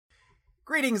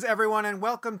Greetings, everyone, and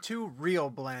welcome to Real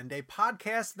Blend, a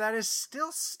podcast that is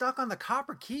still stuck on the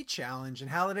Copper Key Challenge in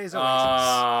Halliday's Oasis.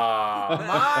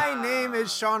 My name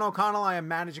is Sean O'Connell. I am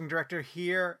managing director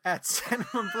here at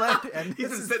Cinema Blend, and He's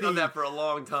been sitting on that for a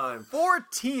long time.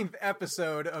 14th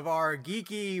episode of our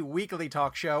geeky weekly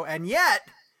talk show, and yet,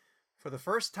 for the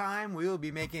first time, we will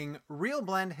be making Real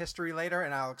Blend history later,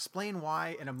 and I'll explain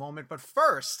why in a moment. But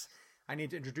first, I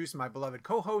need to introduce my beloved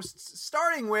co-hosts,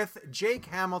 starting with Jake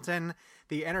Hamilton,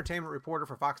 the entertainment reporter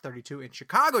for Fox 32 in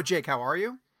Chicago. Jake, how are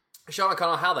you? Sean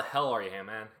O'Connell, how the hell are you,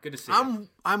 man? Good to see you.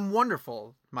 I'm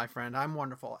wonderful, my friend. I'm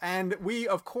wonderful. And we,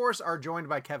 of course, are joined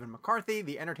by Kevin McCarthy,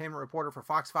 the entertainment reporter for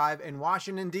Fox 5 in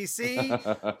Washington, D.C.,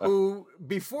 who,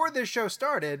 before this show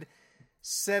started,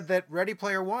 said that Ready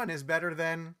Player One is better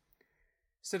than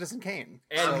Citizen Kane.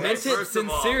 And meant it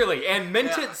sincerely.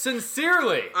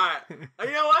 All right.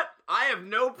 You know what? I have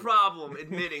no problem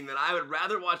admitting that I would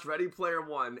rather watch Ready Player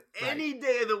One any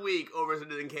day of the week over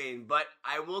Citizen Kane. But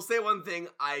I will say one thing.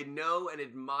 I know and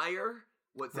admire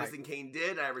what Citizen Kane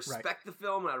did. I respect the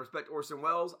film and I respect Orson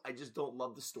Welles. I just don't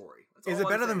love the story. Is it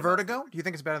better than Vertigo? Do you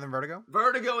think it's better than Vertigo?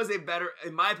 Vertigo is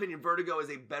in my opinion, Vertigo is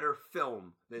a better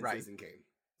film than Citizen Kane.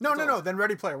 No. Then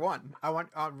Ready Player One. I want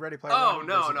Ready Player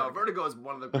One. Oh, no. Vertigo is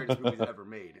one of the greatest movies ever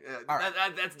made.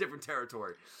 That's different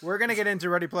territory. We're going to get into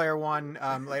Ready Player One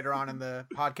later on in the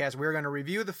podcast. We're going to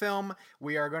review the film.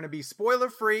 We are going to be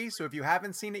spoiler-free, so if you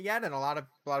haven't seen it yet, and a lot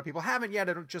of people haven't yet,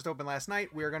 it just opened last night,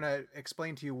 we're going to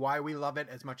explain to you why we love it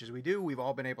as much as we do. We've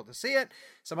all been able to see it.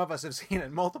 Some of us have seen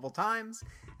it multiple times,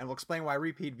 and we'll explain why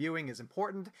repeat viewing is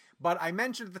important. But I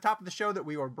mentioned at the top of the show that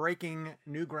we were breaking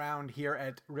new ground here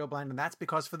at Real Blend, and that's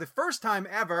because for the first time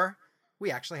ever, we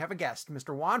actually have a guest,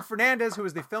 Mr. Juan Fernandez, who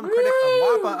is the film critic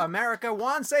of WAPA America.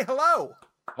 Juan, say hello.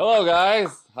 Hello, guys.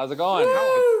 How's it going?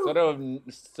 It's sort of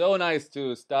so nice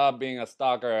to stop being a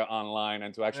stalker online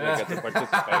and to actually get to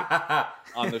participate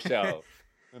on the show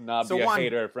and not be a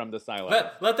hater from the silence.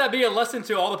 Let that be a lesson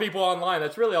to all the people online.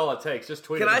 That's really all it takes. Just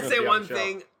tweet. Can I say one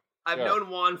thing? I've known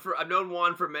Juan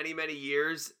for many, many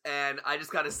years, and I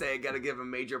just got to give him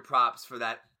major props for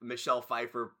that Michelle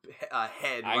Pfeiffer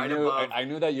head above I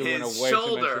knew that you were going to wait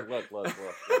shoulder. To mention.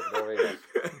 Look, there we go.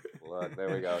 Look, there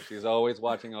we go. She's always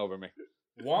watching over me.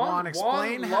 Juan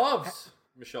loves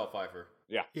Michelle Pfeiffer.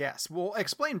 Yeah. Yes. Well,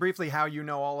 explain briefly how you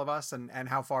know all of us and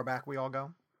how far back we all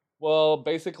go. Well,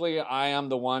 basically, I am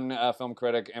the one film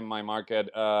critic in my market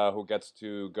who gets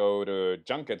to go to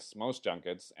junkets, most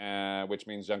junkets, which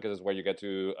means junkets is where you get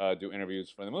to do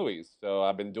interviews for the movies. So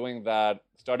I've been doing that,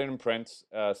 started in print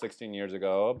 16 years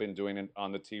ago. I've been doing it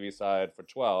on the TV side for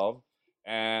 12.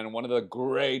 And one of the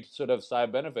great sort of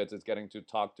side benefits is getting to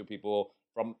talk to people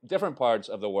from different parts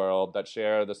of the world that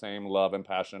share the same love and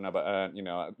passion about,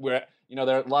 there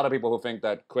are a lot of people who think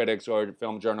that critics or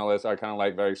film journalists are kind of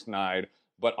like very snide.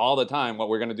 But all the time, what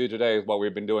we're going to do today is what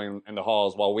we've been doing in the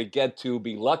halls while we get to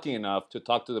be lucky enough to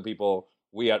talk to the people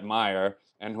we admire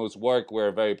and whose work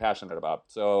we're very passionate about.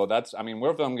 So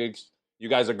we're film geeks. You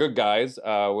guys are good guys.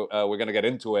 We're going to get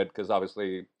into it because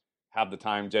obviously half the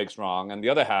time Jake's wrong and the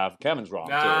other half Kevin's wrong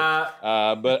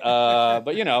too.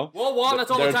 But you know. Well, Juan, that's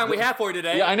all the time we have for you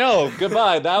today. Yeah, I know.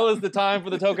 Goodbye. That was the time for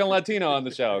the token Latino on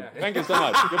the show. Thank you so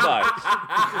much. Goodbye.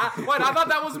 Wait, I thought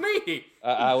that was me.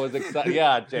 I was excited.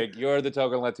 Yeah, Jake, you're the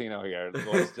token Latino here.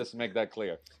 Let's just make that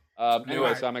clear.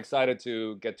 Anyway, so I'm excited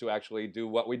to get to actually do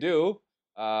what we do,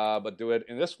 but do it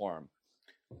in this forum.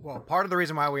 Well, part of the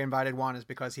reason why we invited Juan is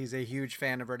because he's a huge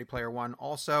fan of Ready Player One.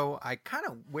 Also, I kind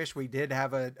of wish we did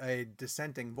have a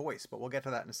dissenting voice, but we'll get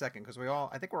to that in a second because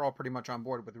I think we're all pretty much on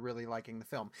board with really liking the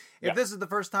film. If this is the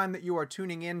first time that you are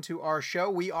tuning in to our show,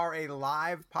 we are a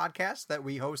live podcast that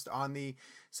we host on the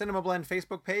Cinema Blend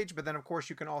Facebook page, but then of course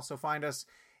you can also find us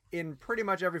in pretty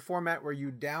much every format where you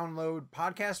download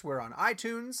podcasts. We're on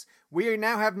iTunes. We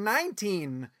now have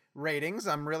 19 ratings.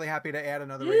 I'm really happy to add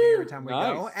another rating every time we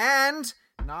go. And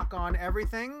knock on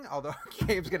everything, although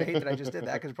Gabe's going to hate that I just did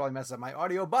that because it probably messes up my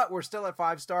audio, but we're still at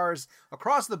 5 stars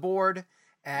across the board,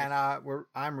 and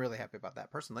I'm really happy about that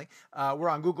personally. We're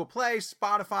on Google Play,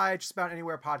 Spotify, just about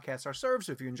anywhere podcasts are served,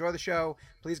 so if you enjoy the show,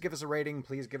 please give us a rating,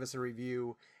 please give us a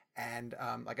review, and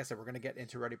like I said, we're going to get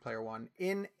into Ready Player One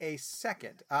in a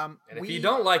second. And if you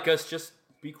don't like us, just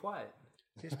be quiet.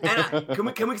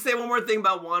 And can we say one more thing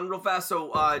about Juan real fast?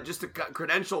 So just to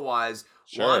credential-wise,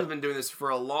 sure. Juan's been doing this for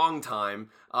a long time.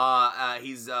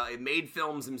 He's made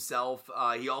films himself.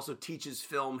 He also teaches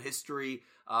film history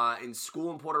in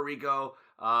school in Puerto Rico.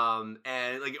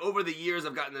 And like over the years,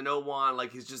 I've gotten to know Juan.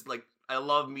 Like he's just like, I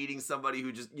love meeting somebody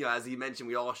who just, as he mentioned,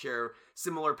 we all share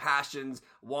similar passions.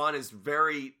 Juan is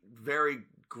very, very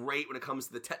great when it comes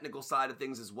to the technical side of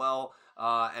things as well.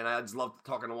 and I just love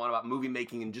talking to Juan about movie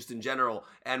making and just in general.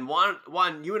 And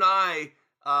Juan, you and I,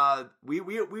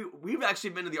 we've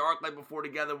actually been to the ArcLight before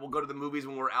together. We'll go to the movies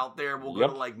when we're out there. We'll go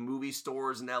to like movie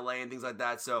stores in LA and things like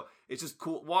that. So it's just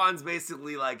cool. Juan's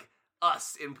basically like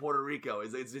us in Puerto Rico.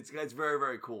 It's very,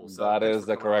 very cool. So that is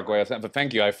the correct way of saying it. But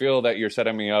thank you. I feel that you're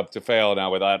setting me up to fail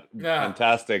now with that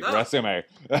fantastic resume.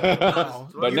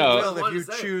 But no, if you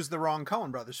choose the wrong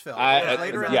Coen Brothers film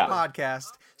later in the podcast.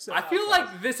 So, I feel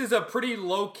like this is a pretty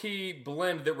low-key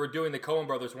blend that we're doing the Coen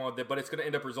Brothers one with, but it's going to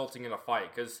end up resulting in a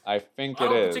fight because I think I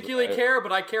don't particularly care,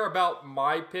 but I care about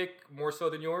my pick more so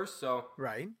than yours. So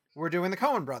right. We're doing the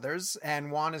Coen Brothers,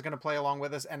 and Juan is going to play along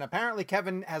with us. And apparently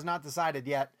Kevin has not decided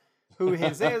yet who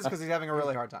his is because he's having a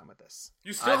really hard time with this.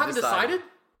 You still haven't decided?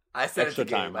 I said it's a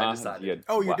game. I decided.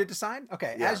 Oh, you did decide?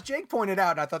 Okay. Yeah. As Jake pointed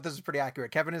out, I thought this was pretty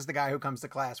accurate. Kevin is the guy who comes to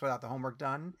class without the homework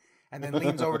done and then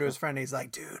leans over to his friend and he's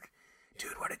like, dude,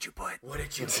 what did you put? What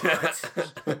did you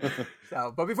put?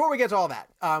 But before we get to all that,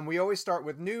 we always start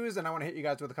with news, and I want to hit you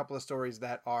guys with a couple of stories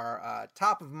that are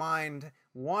top of mind.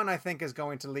 One, I think, is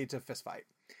going to lead to a fist fight.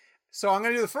 So I'm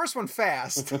going to do the first one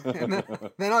fast, and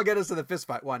then I'll get us to the fist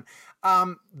fight one. A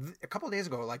couple of days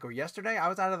ago, or yesterday, I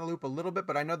was out of the loop a little bit,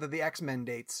 but I know that the X-Men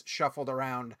dates shuffled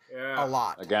around a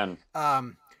lot. Again.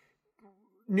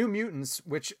 New Mutants,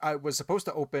 which was supposed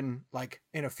to open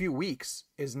in a few weeks,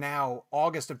 is now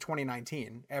August of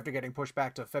 2019 after getting pushed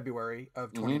back to February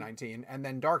of 2019. And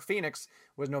then Dark Phoenix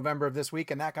was November of this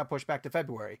week, and that got pushed back to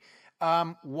February.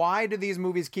 Why do these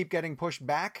movies keep getting pushed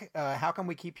back? How come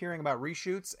we keep hearing about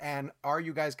reshoots? And are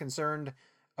you guys concerned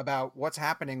about what's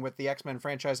happening with the X-Men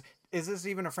franchise? Is this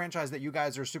even a franchise that you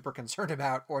guys are super concerned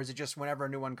about, or is it just whenever a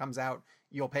new one comes out,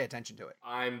 you'll pay attention to it?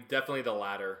 I'm definitely the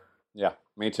latter. Yeah,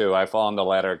 me too. I fall in the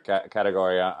latter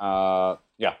category.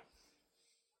 Yeah.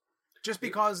 Just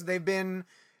because they've been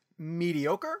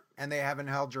mediocre and they haven't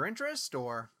held your interest,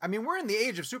 or we're in the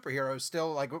age of superheroes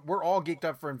still. We're all geeked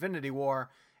up for Infinity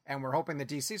War, and we're hoping that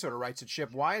DC sort of rights its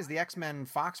ship. Why is the X-Men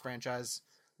Fox franchise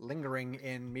lingering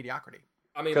in mediocrity?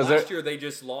 Last year they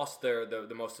just lost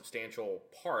the most substantial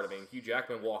part. Hugh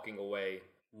Jackman walking away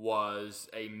was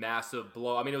a massive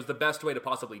blow. It was the best way to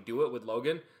possibly do it with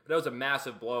Logan, but that was a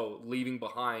massive blow, leaving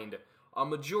behind a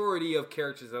majority of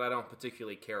characters that I don't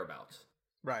particularly care about.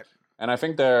 Right. And I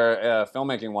think they're,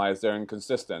 filmmaking-wise, they're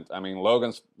inconsistent.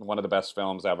 Logan's one of the best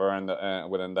films ever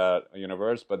within that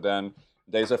universe, but then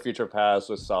Days of Future Past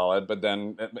was solid, but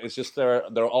then it's just they're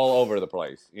all over the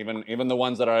place, even the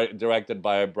ones that are directed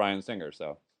by Bryan Singer,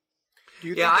 so... Do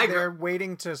you think they're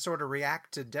waiting to sort of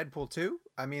react to Deadpool 2?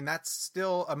 That's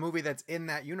still a movie that's in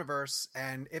that universe,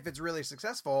 and if it's really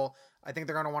successful, I think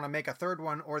they're going to want to make a third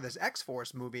one, or this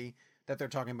X-Force movie that they're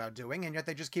talking about doing, and yet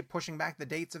they just keep pushing back the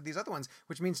dates of these other ones,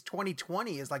 which means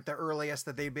 2020 is the earliest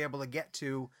that they'd be able to get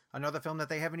to another film that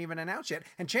they haven't even announced yet.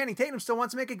 And Channing Tatum still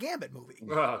wants to make a Gambit movie.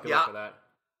 Good luck for that.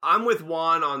 I'm with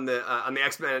Juan on the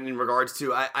X-Men in regards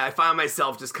to I find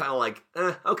myself just kind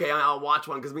of okay, I'll watch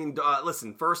one because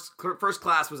listen, First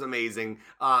Class was amazing.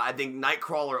 I think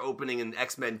Nightcrawler opening in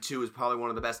X-Men 2 is probably one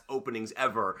of the best openings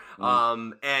ever.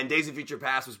 And Days of Future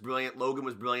Past was brilliant. Logan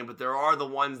was brilliant, but there are the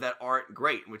ones that aren't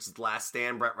great, which is Last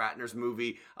Stand, Brett Ratner's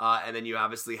movie, and then you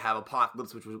obviously have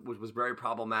Apocalypse, which was very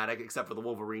problematic, except for the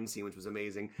Wolverine scene, which was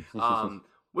amazing.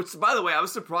 Which, by the way, I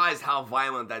was surprised how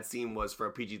violent that scene was for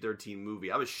a PG-13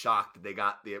 movie. I was shocked that they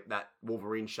got that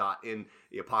Wolverine shot in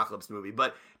the Apocalypse movie.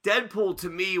 But Deadpool, to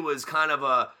me, was kind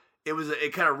of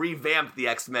it kind of revamped the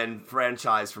X-Men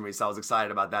franchise for me, so I was excited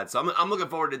about that. So I'm looking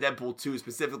forward to Deadpool 2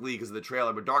 specifically because of the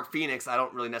trailer. But Dark Phoenix, I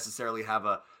don't really necessarily have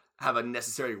a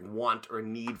necessary want or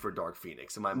need for Dark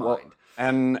Phoenix in my mind.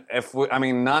 And if we,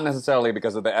 not necessarily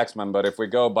because of the X-Men, but if we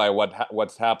go by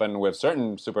what's happened with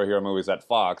certain superhero movies at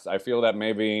Fox, I feel that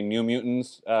maybe New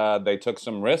Mutants, they took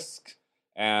some risks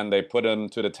and they put them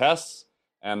to the test,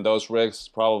 and those risks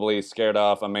probably scared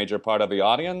off a major part of the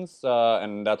audience,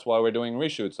 and that's why we're doing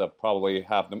reshoots of probably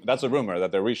half the... That's a rumor,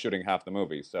 that they're reshooting half the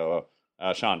movie. So,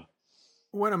 Sean.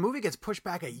 When a movie gets pushed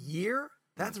back a year...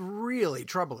 That's really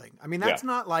troubling. That's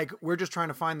not we're just trying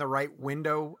to find the right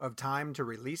window of time to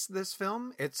release this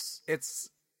film.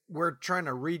 We're trying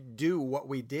to redo what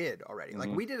we did already.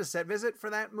 We did a set visit for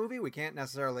that movie. We can't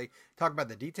necessarily talk about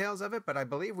the details of it, but I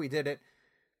believe we did it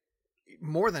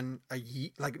more than a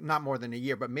year, not more than a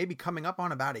year, but maybe coming up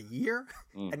on about a year.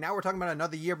 And now we're talking about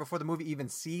another year before the movie even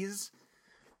sees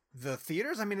the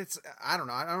theaters. I don't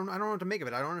know. I don't know what to make of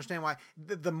it. I don't understand why.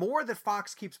 The more that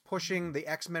Fox keeps pushing the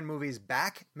X-Men movies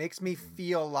back makes me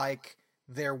feel like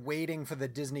they're waiting for the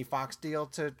Disney Fox deal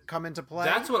to come into play.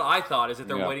 That's what I thought, is that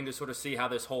they're waiting to sort of see how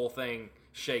this whole thing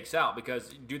shakes out, because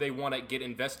do they want to get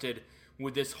invested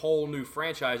with this whole new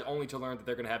franchise, only to learn that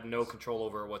they're going to have no control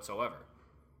over it whatsoever.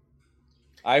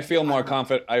 I feel more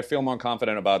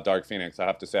confident about Dark Phoenix, I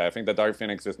have to say. I think that Dark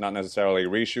Phoenix is not necessarily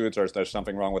reshoots or there's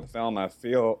something wrong with the film. I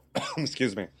feel,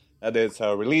 excuse me, that it's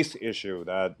a release issue,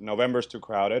 that November's too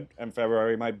crowded and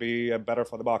February might be better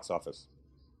for the box office.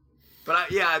 But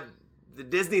the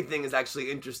Disney thing is actually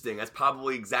interesting. That's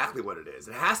probably exactly what it is.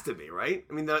 It has to be, right?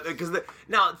 I mean,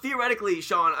 now theoretically,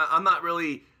 Sean, I'm not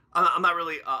really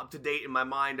up to date in my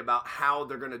mind about how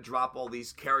they're going to drop all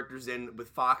these characters in with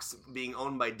Fox being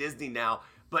owned by Disney now.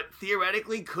 But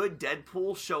theoretically, could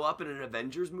Deadpool show up in an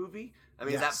Avengers movie? I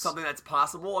mean, Is that something that's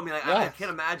possible? I mean, I can't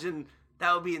imagine.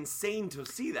 That would be insane to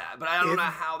see that, but I don't know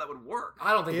how that would work.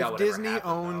 I don't think that would ever happen. If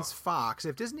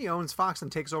Disney owns Fox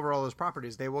and takes over all those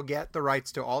properties, they will get the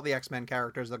rights to all the X-Men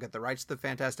characters. They'll get the rights to the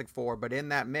Fantastic Four. But in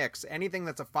that mix, anything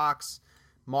that's a Fox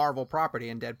Marvel property,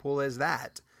 and Deadpool is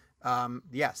that,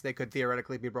 yes, they could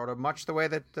theoretically be brought up, much the way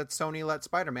that Sony let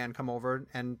Spider-Man come over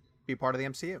and be part of the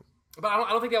MCU. But I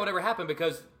don't think that would ever happen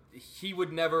because he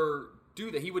would never do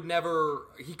that.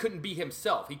 He couldn't be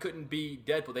himself. He couldn't be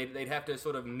Deadpool. They'd have to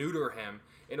sort of neuter him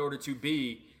in order to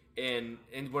be in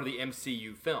one of the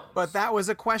MCU films. But that was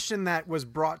a question that was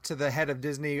brought to the head of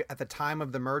Disney at the time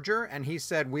of the merger, and he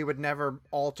said we would never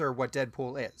alter what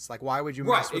Deadpool is. Like, why would you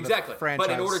mess with the franchise?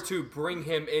 But in order to bring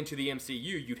him into the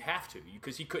MCU, you'd have to,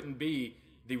 because he couldn't be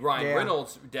the Ryan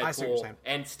Reynolds Deadpool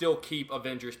and still keep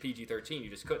Avengers PG-13. You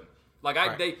just couldn't. Like,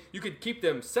 you could keep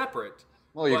them separate.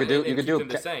 Well, you could do them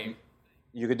the same.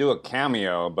 You could do a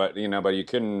cameo, but he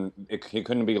couldn't. He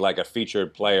couldn't be like a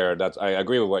featured player. I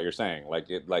agree with what you're saying.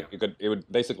 It would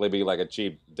basically be like a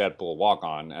cheap Deadpool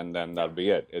walk-on, and then that'd be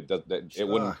it. It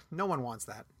wouldn't. No one wants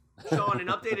that. Sean, in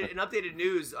updated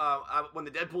news, when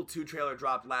the Deadpool 2 trailer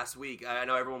dropped last week, I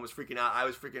know everyone was freaking out. I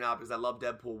was freaking out because I love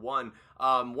Deadpool 1.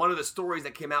 One of the stories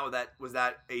that came out with that was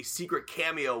that a secret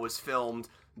cameo was filmed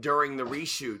during the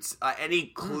reshoots. Any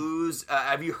clues?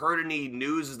 Have you heard any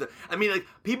news?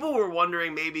 People were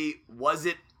wondering, maybe was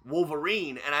it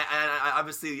Wolverine? And I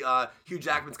obviously Hugh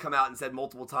Jackman's come out and said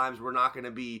multiple times,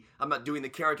 I'm not doing the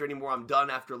character anymore. I'm done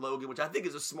after Logan, which I think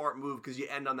is a smart move because you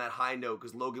end on that high note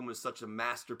because Logan was such a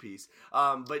masterpiece.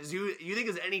 But do you think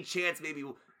there's any chance maybe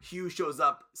Hugh shows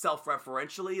up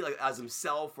self-referentially, like as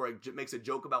himself, or makes a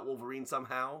joke about Wolverine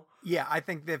somehow? Yeah, I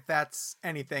think that if that's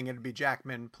anything, it'd be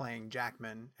Jackman playing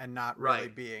Jackman and not really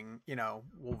being,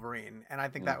 Wolverine. And I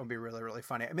think that would be really, really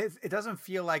funny. I mean, it doesn't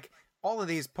feel like all of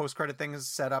these post-credit things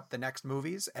set up the next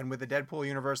movies. And with the Deadpool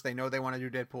universe, they know they want to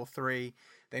do Deadpool 3.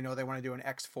 They know they want to do an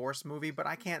X-Force movie, but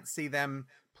I can't see them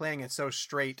playing it so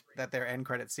straight that their end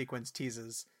credit sequence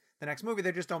teases the next movie.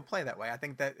 They just don't play that way. I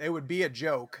think that it would be a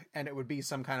joke, and it would be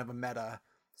some kind of a meta,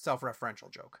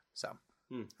 self-referential joke. So,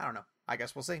 I don't know. I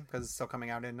guess we'll see, because it's still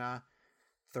coming out in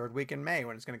third week in May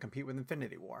when it's going to compete with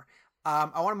Infinity War.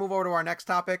 I want to move over to our next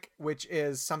topic, which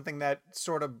is something that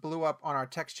sort of blew up on our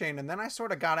text chain, and then I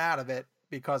sort of got out of it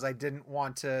because I didn't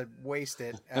want to waste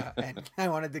it, and I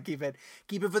wanted to keep it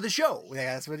for the show.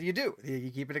 Yeah, that's what you do. You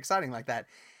keep it exciting like that.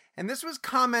 And this was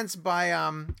comments by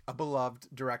a beloved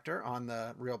director on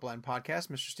the Real Blend podcast,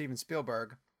 Mr. Steven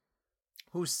Spielberg,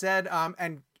 who said,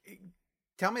 and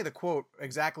tell me the quote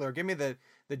exactly, or give me the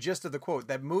gist of the quote,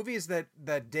 that movies that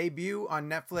debut on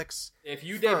Netflix, if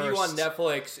you debut on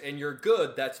Netflix and you're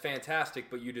good, that's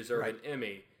fantastic, but you deserve an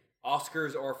Emmy.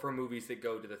 Oscars are for movies that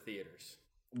go to the theaters.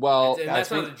 Well,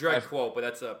 that's not a direct quote, but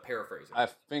that's a paraphrasing. I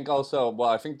think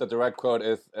the direct quote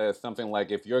is something like,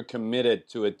 if you're committed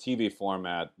to a TV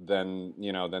format, then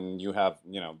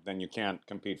you can't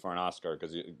compete for an Oscar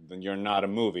because then you're not a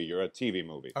movie, you're a TV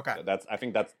movie. Okay, I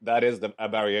think that is a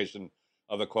variation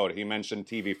of the quote. He mentioned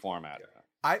TV format.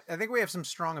 I think we have some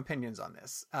strong opinions on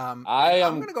this. I'm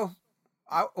going to go.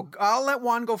 I'll let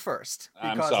Juan go first.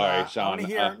 Because, I'm sorry, Sean.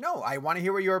 I want to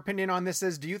hear what your opinion on this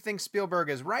is. Do you think Spielberg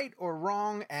is right or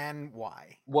wrong, and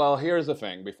why? Well, here's the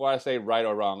thing. Before I say right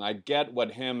or wrong, I get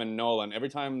what him and Nolan, every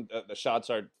time the shots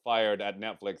are fired at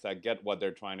Netflix, I get what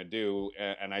they're trying to do,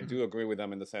 and I do agree with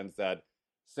them in the sense that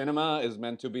cinema is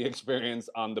meant to be experienced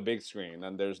on the big screen,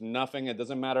 and there's nothing, it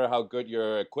doesn't matter how good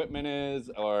your equipment is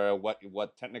or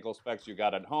what technical specs you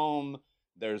got at home.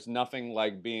 There's nothing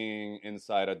like being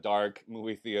inside a dark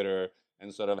movie theater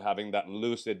and sort of having that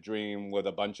lucid dream with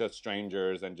a bunch of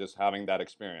strangers and just having that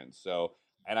experience. So,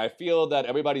 and I feel that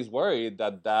everybody's worried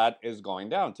that is going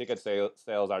down. Ticket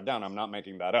sales are down. I'm not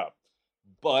making that up.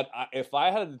 But if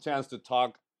I had the chance to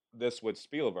talk this with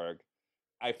Spielberg,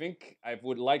 I think I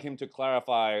would like him to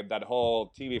clarify that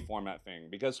whole TV format thing.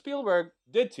 Because Spielberg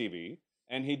did TV,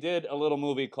 and he did a little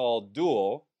movie called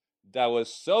Duel that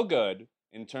was so good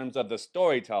in terms of the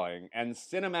storytelling, and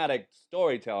cinematic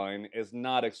storytelling is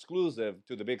not exclusive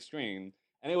to the big screen.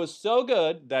 And it was so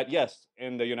good that, yes,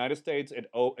 in the United States,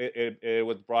 it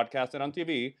was broadcasted on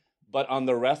TV, but on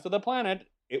the rest of the planet,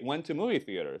 it went to movie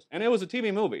theaters, and it was a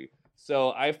TV movie.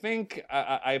 So I think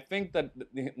that,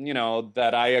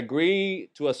 that I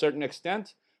agree to a certain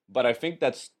extent, but I think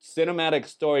that cinematic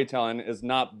storytelling is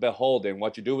not beholden.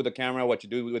 What you do with the camera, what you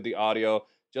do with the audio,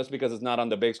 just because it's not on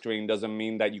the big screen doesn't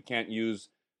mean that you can't use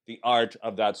the art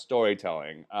of that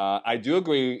storytelling. I do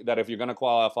agree that if you're going to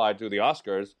qualify to the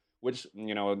Oscars, which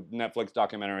Netflix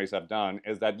documentaries have done,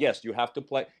 is that yes, you have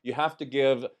to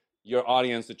give your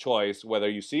audience a choice whether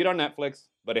you see it on Netflix,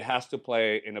 but it has to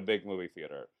play in a big movie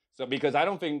theater. So because I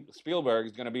don't think Spielberg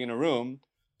is going to be in a room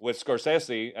with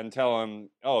Scorsese and tell him,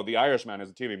 "Oh, The Irishman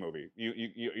is a TV movie.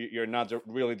 You're not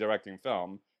really directing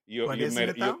film.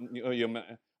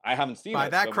 I haven't seen it. By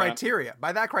that criteria,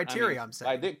 I'm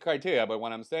saying. By that criteria, but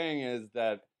what I'm saying is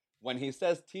that when he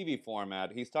says TV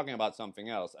format, he's talking about something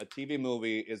else. A TV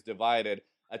movie is divided.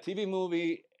 A TV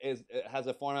movie has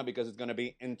a format because it's going to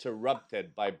be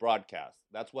interrupted by broadcast.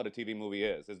 That's what a TV movie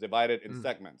is. It's divided in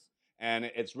segments. And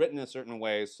it's written a certain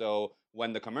way, so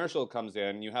when the commercial comes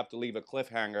in, you have to leave a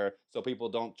cliffhanger so people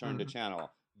don't turn the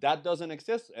channel. That doesn't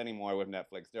exist anymore with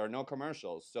Netflix. There are no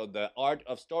commercials. So the art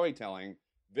of storytelling,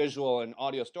 visual and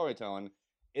audio storytelling,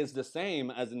 is the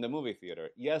same as in the movie theater.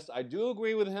 Yes, I do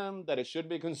agree with him that it should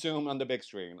be consumed on the big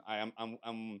screen.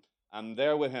 I'm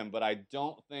there with him, but I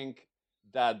don't think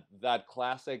that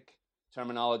classic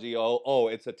terminology,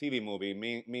 it's a TV movie,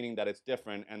 meaning that it's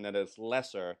different and that it's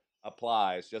lesser,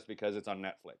 applies just because it's on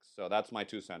Netflix. So that's my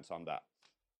 2 cents on that.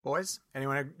 Boys,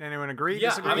 anyone agree? Yeah,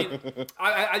 disagree?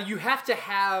 I mean, you have to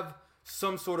have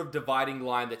some sort of dividing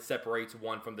line that separates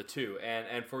one from the two.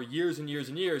 And for years and years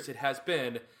and years, it has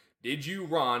been, did you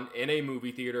run in a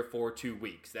movie theater for 2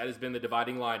 weeks? That has been the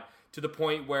dividing line, to the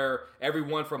point where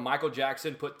everyone from Michael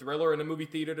Jackson put Thriller in a movie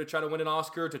theater to try to win an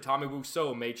Oscar, to Tommy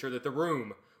Wiseau made sure that The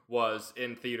Room was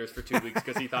in theaters for 2 weeks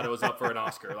because he thought it was up for an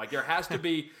Oscar. Like, there has to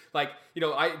be,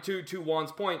 to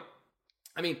Juan's point,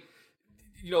 I mean,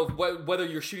 whether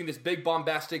you're shooting this big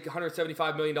bombastic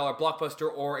 $175 million blockbuster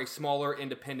or a smaller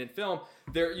independent film,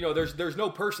 there's no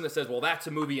person that says, well, that's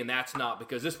a movie and that's not,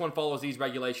 because this one follows these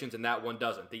regulations and that one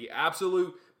doesn't. The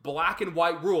absolute black and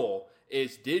white rule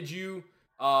is, did you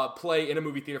play in a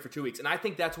movie theater for 2 weeks? And I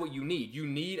think that's what you need. You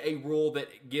need a rule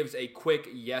that gives a quick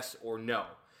yes or no.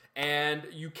 And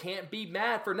you can't be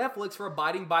mad for Netflix for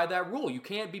abiding by that rule. You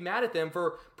can't be mad at them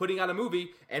for putting out a movie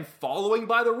and following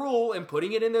by the rule and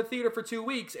putting it in the theater for 2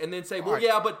 weeks and then say, well, right,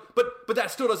 yeah, but that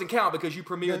still doesn't count because you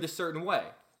premiered this certain way.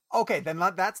 Okay, then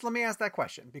let me ask that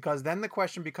question, because then the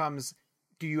question becomes,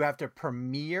 do you have to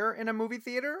premiere in a movie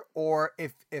theater? Or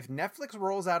if Netflix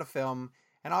rolls out a film,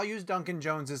 and I'll use Duncan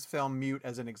Jones's film Mute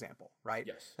as an example, right?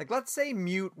 Yes. Like, let's say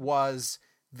Mute was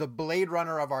the Blade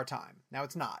Runner of our time. Now,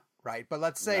 it's not. Right. But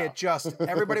let's say it just,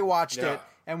 everybody watched it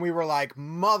and we were like,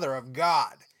 mother of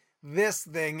God, this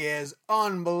thing is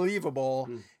unbelievable.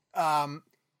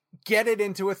 Get it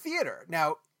into a theater.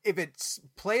 Now, if it's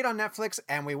played on Netflix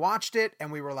and we watched it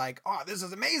and we were like, oh, this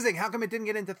is amazing, how come it didn't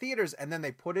get into theaters? And then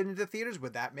they put it into theaters,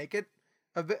 would that make it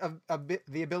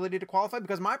the ability to qualify?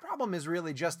 Because my problem is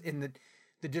really just in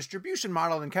the distribution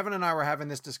model. And Kevin and I were having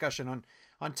this discussion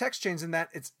on Text Chains, and that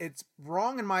it's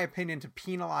wrong, in my opinion, to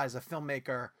penalize a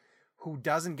filmmaker who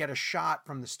doesn't get a shot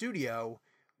from the studio.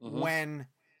 When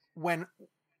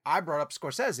I brought up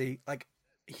Scorsese, like,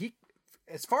 he,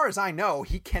 as far as I know,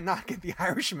 he cannot get The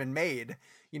Irishman made,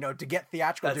 to get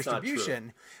theatrical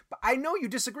distribution. But I know you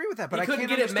disagree with that, but I can't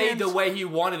get it made the way he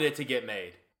wanted it to get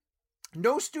made.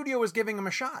 No studio was giving him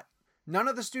a shot. None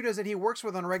of the studios that he works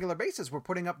with on a regular basis were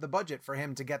putting up the budget for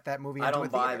him to get that movie into a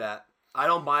theater. I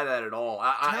don't buy that at all.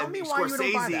 Tell me why you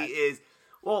don't buy that.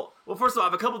 Well, first of all, I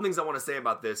have a couple things I want to say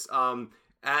about this.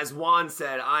 As Juan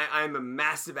said, I'm a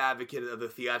massive advocate of the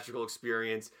theatrical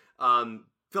experience.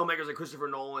 Filmmakers like Christopher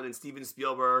Nolan and Steven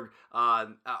Spielberg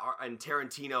and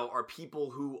Tarantino are people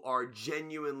who are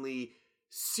genuinely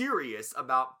serious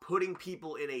about putting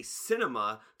people in a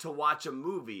cinema to watch a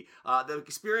movie. The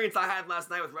experience I had last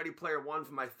night with Ready Player One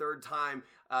for my third time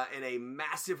in a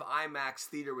massive IMAX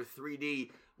theater with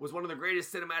 3D was one of the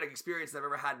greatest cinematic experiences I've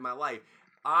ever had in my life.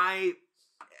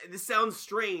 This sounds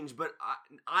strange, but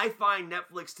I find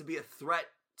Netflix to be a threat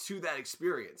to that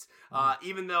experience.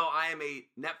 Even though I am a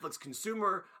Netflix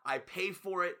consumer, I pay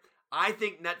for it. I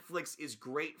think Netflix is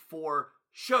great for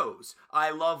shows.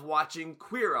 I love watching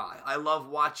Queer Eye. I love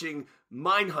watching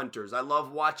Mindhunters. I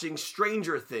love watching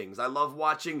Stranger Things. I love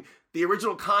watching the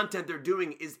original content they're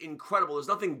doing is incredible. There's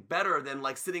nothing better than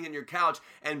like sitting on your couch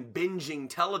and binging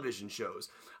television shows.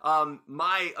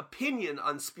 My opinion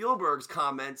on Spielberg's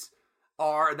comments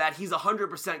are that he's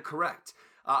 100% correct.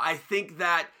 I think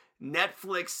that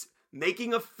Netflix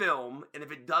making a film, and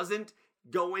if it doesn't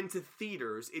go into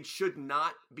theaters, it should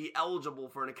not be eligible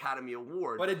for an Academy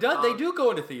Award. But it does. They do go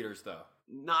into theaters, though.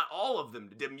 Not all of them.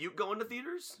 Did Mute go into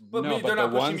theaters? But no, they're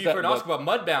not pushing Mute for an Oscar, but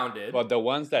Mudbound did. But the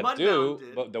ones that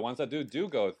do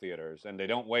go to theaters, and they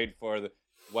don't wait for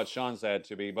what Sean said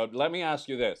to be. But let me ask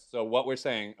you this: so what we're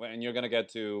saying, and you're going to get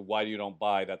to why you don't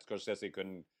buy that Scorsese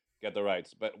couldn't get the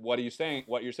rights. But what are you saying?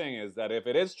 What you're saying is that if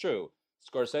it is true,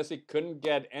 Scorsese couldn't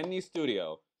get any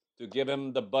studio to give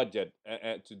him the budget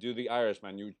to do The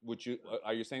Irishman,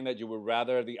 are you saying that you would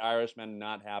rather The Irishman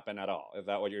not happen at all? Is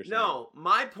that what you're saying? No,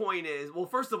 my point is, well,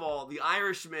 first of all, The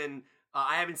Irishman,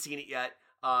 I haven't seen it yet.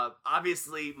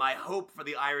 Obviously, my hope for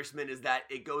The Irishman is that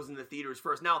it goes in the theaters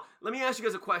first. Now, let me ask you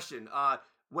guys a question.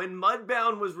 When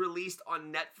Mudbound was released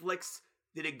on Netflix,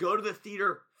 did it go to the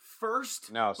theater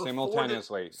first? No,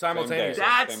 simultaneously.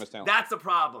 That's the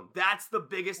problem. That's the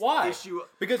biggest issue.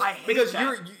 Because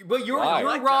you're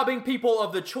like robbing people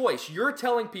of the choice. You're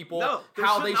telling people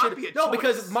how they should.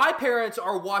 Because my parents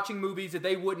are watching movies that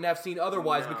they wouldn't have seen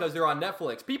otherwise because they're on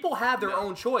Netflix. People have their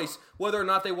own choice whether or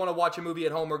not they want to watch a movie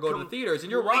at home or go to the theaters.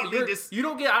 And you're right. You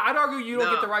don't get. I'd argue you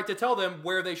don't get the right to tell them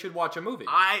where they should watch a movie.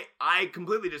 I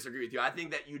completely disagree with you. I think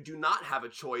that you do not have a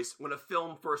choice when a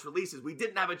film first releases. We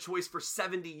didn't have a choice for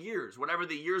 70 years, whatever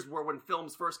the years were when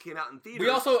films first came out in theaters. We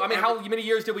also, how many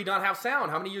years did we not have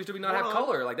sound? How many years did we not have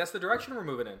color? Like, that's the direction we're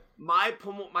moving in. My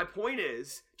point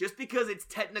is, just because it's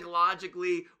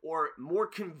technologically or more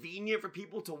convenient for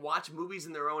people to watch movies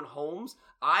in their own homes,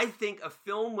 I think a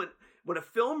film, when a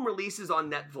film releases on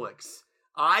Netflix,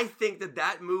 I think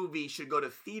that movie should go to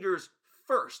theaters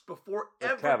first before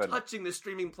ever touching the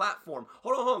streaming platform.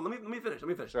 Hold on. Let me finish.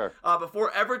 Sure.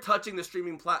 Before ever touching the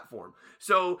streaming platform.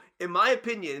 So, in my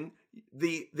opinion,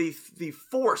 the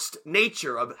forced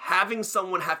nature of having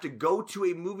someone have to go to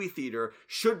a movie theater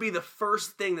should be the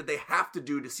first thing that they have to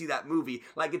do to see that movie,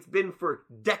 like it's been for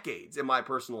decades, in my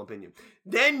personal opinion.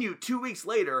 Then 2 weeks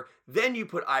later, then you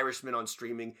put Irishman on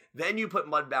streaming, then you put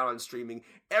Mudbound on streaming.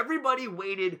 Everybody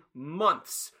waited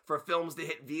months for films to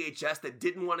hit VHS that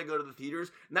didn't want to go to the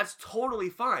theaters, and that's totally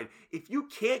fine. If you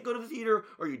can't go to the theater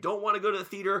or you don't want to go to the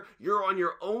theater, you're on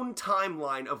your own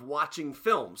timeline of watching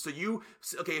films.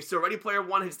 So Ready Player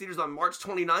One hits theaters on March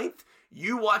 29th.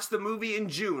 You watch the movie in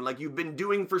June like you've been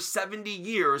doing for 70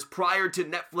 years prior to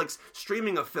Netflix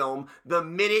streaming a film the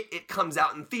minute it comes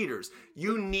out in theaters.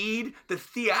 You need the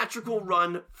theatrical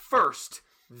run first.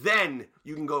 Then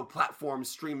you can go platform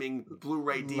streaming,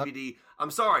 Blu-ray, DVD.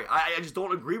 I'm sorry. I just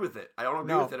don't agree with it. I don't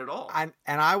agree with it at all. And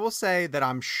I will say that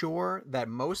I'm sure that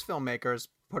most filmmakers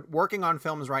working on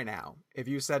films right now, if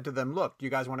you said to them, look, do you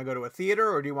guys want to go to a theater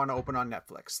or do you want to open on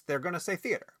Netflix? They're going to say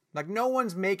theater. Like, no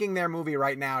one's making their movie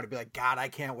right now to be like, God, I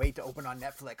can't wait to open on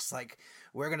Netflix. Like,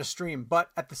 we're going to stream.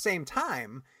 But at the same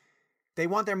time, they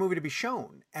want their movie to be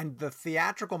shown. And the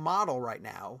theatrical model right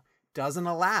now doesn't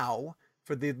allow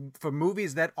for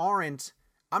movies that aren't,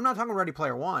 I'm not talking Ready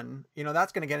Player One,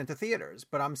 that's going to get into theaters,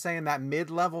 but I'm saying that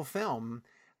mid-level film,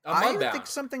 I think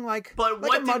something like. But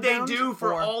what did they do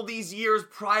for all these years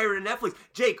prior to Netflix?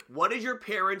 Jake, what did your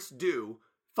parents do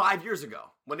 5 years ago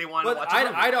when they wanted to watch a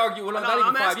movie? I'd argue, not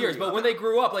even 5 years, but when they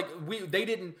grew up, they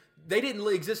didn't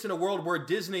exist in a world where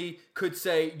Disney could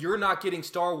say, you're not getting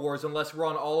Star Wars unless we're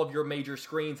on all of your major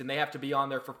screens, and they have to be on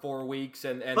there for 4 weeks,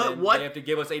 and then they have to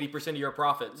give us 80% of your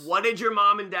profits. What did your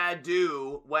mom and dad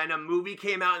do when a movie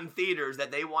came out in theaters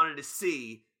that they wanted to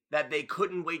see that they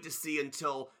couldn't wait to see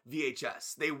until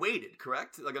VHS? They waited,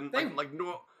 correct?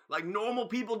 Like normal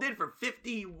people did for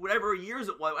 50 whatever years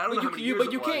it was. I don't know how many years it was.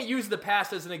 But you can't use the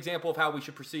past as an example of how we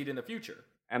should proceed in the future.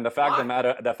 And the fact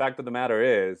of the matter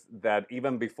is that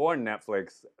even before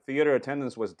Netflix, theater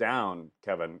attendance was down,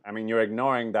 Kevin. I mean, you're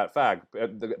ignoring that fact.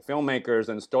 The filmmakers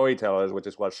and storytellers, which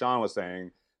is what Sean was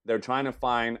saying, they're trying to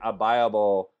find a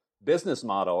viable business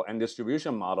model and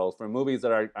distribution models for movies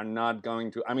that are not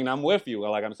going to. I mean, I'm with you.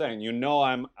 Like I'm saying,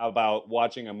 I'm about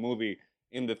watching a movie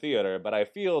in the theater, but I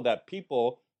feel that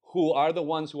people who are the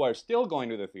ones who are still going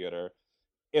to the theater,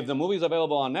 if the movie's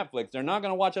available on Netflix, they're not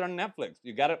going to watch it on Netflix.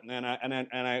 You got it, and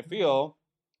I feel,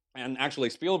 and actually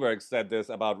Spielberg said this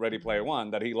about Ready Player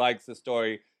One, that he likes the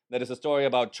story that is a story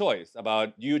about choice,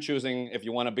 about you choosing if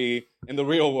you want to be in the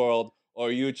real world or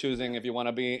you choosing if you want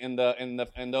to be in the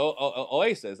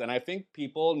oasis. And I think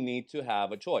people need to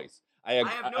have a choice. I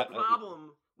have no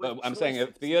problem. But I'm saying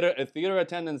if theater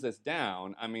attendance is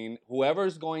down, I mean,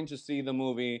 whoever's going to see the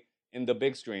movie in the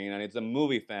big screen and it's a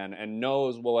movie fan and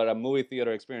knows what a movie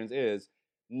theater experience is,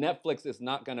 Netflix is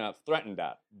not going to threaten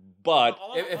that. But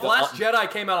if Last Jedi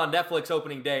came out on Netflix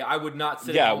opening day, I would not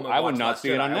sit at home and watch I would not Last see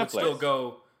Jedi. it on Netflix. I would still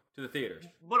go to the theaters.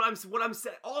 But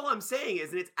all I'm saying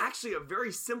is, and it's actually a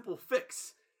very simple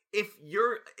fix. If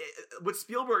you're what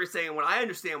Spielberg is saying, what I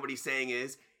understand what he's saying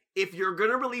is, if you're going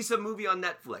to release a movie on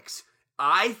Netflix,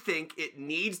 I think it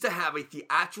needs to have a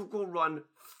theatrical run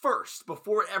first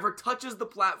before it ever touches the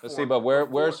platform. See, but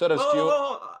we're sort of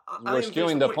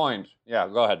skewing the point. Yeah,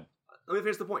 go ahead. Let me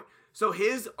finish the point. So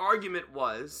his argument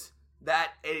was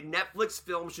that a Netflix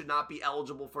film should not be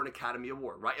eligible for an Academy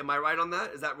Award, right? Am I right on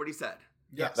that? Is that what he said?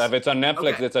 Yes. If it's on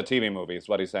Netflix, Okay. It's a TV movie, is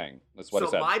what he's saying. That's what he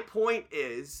said. So my point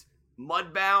is,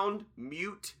 Mudbound,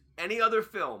 Mute, any other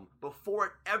film, before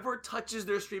it ever touches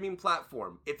their streaming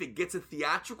platform, if it gets a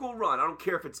theatrical run, I don't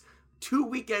care if it's 2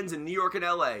 weekends in New York and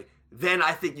LA, then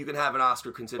I think you can have an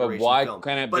Oscar consideration But why film.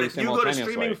 can't it but be if you go to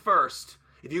streaming simultaneously?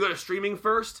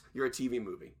 first, you're a TV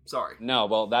movie. Sorry. No,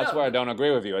 well, that's where I don't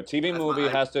agree with you. A TV movie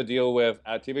has to deal with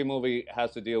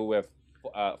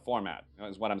format.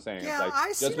 Is what I'm saying. Yeah, it's like,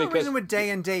 I see no reason with day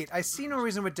and date. I see no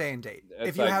reason with day and date.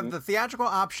 If you have the theatrical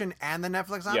option and the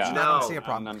Netflix option, I don't see a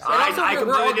problem. I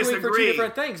we're arguing disagree. for two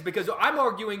different things, because I'm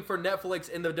arguing for Netflix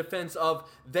in the defense of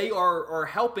they are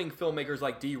helping filmmakers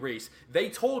like D. Reese. They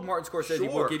told Martin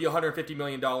Scorsese, we'll give you $150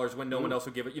 million when no one else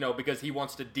will give it, because he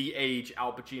wants to de-age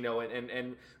Al Pacino,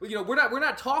 and we're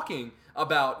not talking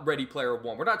about Ready Player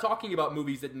One. We're not talking about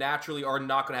movies that naturally are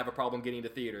not going to have a problem getting to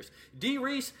theaters. D.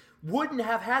 Reese wouldn't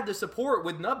have had the support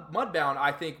with Mudbound,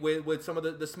 I think, with some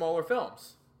of the smaller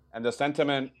films. And the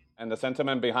sentiment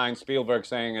behind Spielberg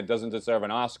saying it doesn't deserve an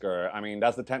Oscar, I mean,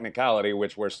 that's the technicality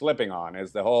which we're slipping on,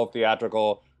 is the whole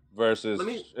theatrical versus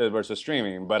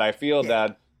streaming. But I feel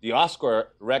that the Oscar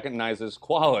recognizes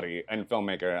quality in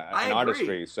filmmaker and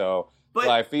artistry. So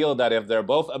I feel that if they're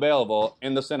both available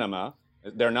in the cinema,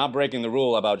 they're not breaking the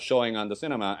rule about showing on the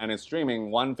cinema, and it's streaming,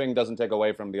 one thing doesn't take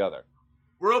away from the other.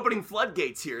 We're opening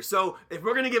floodgates here. So if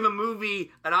we're going to give a movie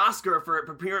an Oscar for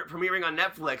premiering on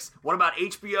Netflix, what about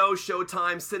HBO,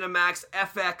 Showtime, Cinemax,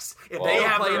 FX? If they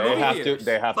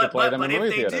have to play them in movie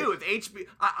theaters. But if they do,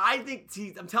 I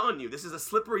think, I'm telling you, this is a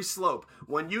slippery slope.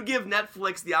 When you give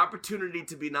Netflix the opportunity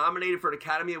to be nominated for an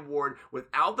Academy Award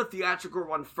without the theatrical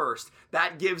run first,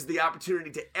 that gives the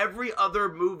opportunity to every other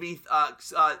movie.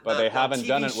 But they haven't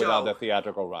done it without the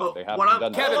theatrical run. They haven't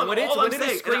done that. Kevin, when it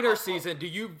is screener season, do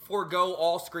you forego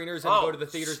all screeners and go to the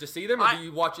theaters to see them, or do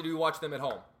you watch them at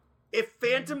home? If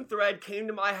Phantom Thread came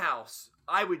to my house,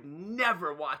 I would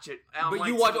never watch it. But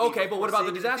you watch but what about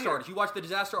the Disaster Artist? You watched the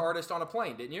Disaster Artist on a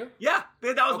plane, didn't you? Yeah,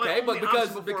 that was my only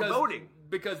option before voting.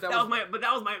 Because that was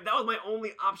my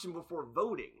only option before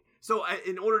voting. So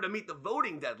in order to meet the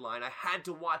voting deadline, I had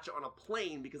to watch it on a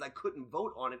plane because I couldn't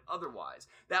vote on it otherwise.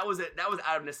 That was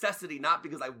out of necessity, not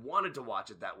because I wanted to watch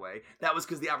it that way. That was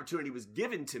because the opportunity was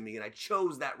given to me, and I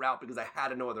chose that route because I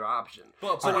had no other option.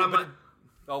 We're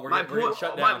getting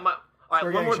shut down. All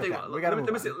right, one more thing.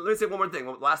 Let me say one more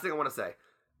thing. Last thing I want to say.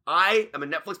 I am a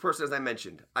Netflix person, as I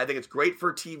mentioned. I think it's great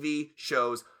for TV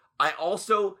shows. I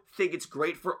also think it's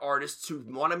great for artists who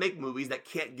want to make movies that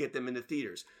can't get them into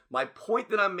theaters. My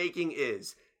point that I'm making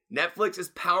is Netflix is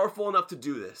powerful enough to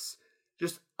do this.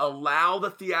 Just allow the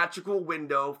theatrical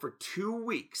window for 2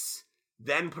 weeks,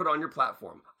 then put it on your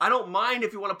platform. I don't mind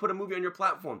if you want to put a movie on your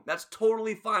platform. That's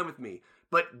totally fine with me.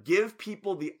 But give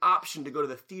people the option to go to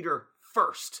the theater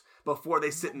first before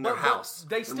they sit in their house.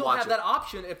 They still have that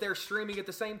option if they're streaming at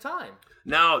the same time.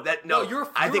 I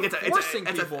think it's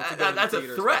a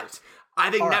threat. First. I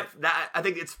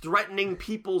think it's threatening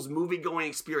people's movie-going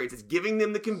experience. It's giving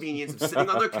them the convenience of sitting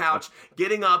on their couch,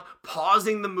 getting up,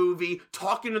 pausing the movie,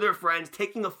 talking to their friends,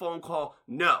 taking a phone call.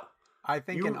 No. I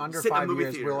think in under 5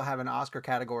 years we'll have an Oscar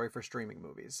category for streaming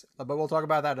movies, but we'll talk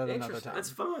about that at another time. That's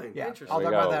fine. Yeah, I'll talk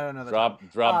about that at another time.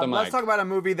 Drop the mic. Let's talk about a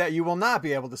movie that you will not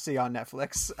be able to see on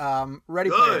Netflix. Ready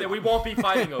Player One. We won't be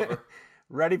fighting over.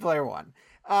 Ready Player One.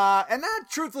 And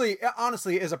that,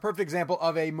 honestly, is a perfect example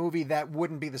of a movie that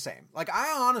wouldn't be the same. Like,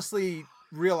 I honestly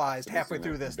realized halfway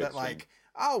through this that, like,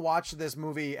 I'll watch this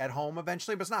movie at home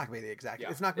eventually, but it's not going to be the exact. Yeah.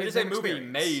 It's not going to be the same experience. It is a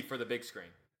movie made for the big screen.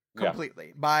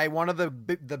 Completely. By one of the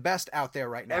best out there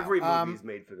right now. Every movie's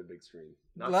made for the big screen.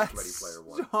 Not just Ready Player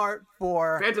One. Start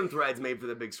for Phantom Thread's made for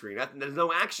the big screen. There's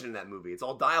no action in that movie. It's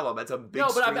all dialogue. That's a big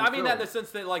screen. No, but I mean that in the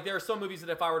sense that, like, there are some movies that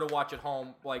if I were to watch at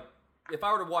home, like, if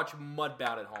I were to watch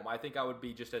Mudbound at home, I think I would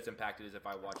be just as impacted as if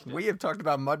I watched it. We have talked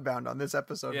about Mudbound on this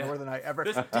episode more than I ever.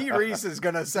 D. Reese is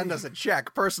going to send us a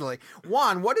check personally.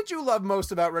 Juan, what did you love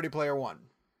most about Ready Player One?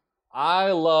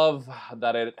 I love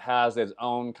that it has its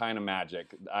own kind of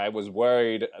magic. I was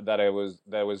worried that it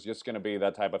was just going to be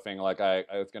that type of thing. Like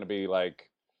it's going to be like,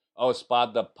 oh,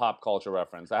 spot the pop culture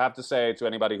reference. I have to say to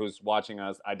anybody who's watching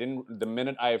us, the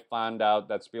minute I found out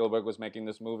that Spielberg was making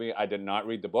this movie, I did not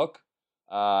read the book.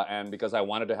 And because I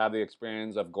wanted to have the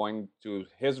experience of going to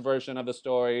his version of the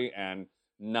story and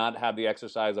not have the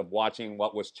exercise of watching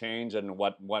what was changed and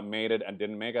what made it and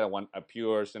didn't make it. I want a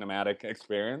pure cinematic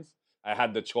experience. I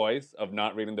had the choice of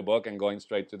not reading the book and going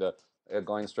straight to the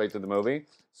movie.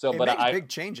 So, big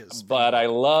changes. But I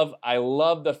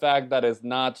love the fact that it's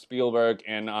not Spielberg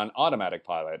in an automatic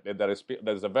pilot. That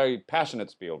is a very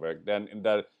passionate Spielberg. Then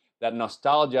that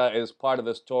nostalgia is part of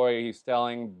the story he's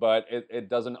telling, but it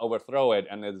doesn't overthrow it,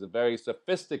 and is very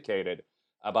sophisticated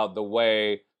about the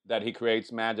way that he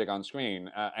creates magic on screen.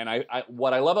 And I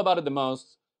what I love about it the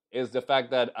most is the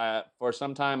fact that for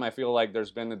some time I feel like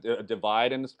there's been a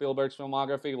divide in Spielberg's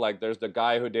filmography. Like there's the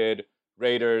guy who did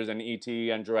Raiders and E.T.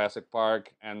 and Jurassic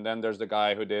Park, and then there's the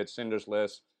guy who did Schindler's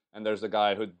List, and there's the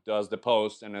guy who does The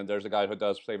Post, and then there's the guy who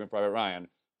does Saving Private Ryan.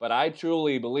 But I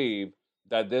truly believe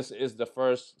that this is the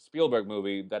first Spielberg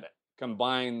movie that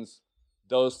combines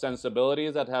those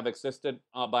sensibilities that have existed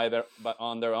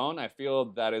on their own. I feel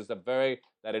that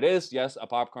it is, yes, a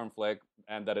popcorn flick,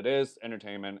 and that it is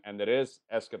entertainment, and that it is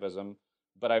escapism,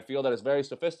 but I feel that it's very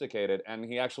sophisticated, and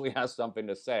he actually has something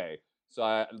to say.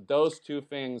 So those two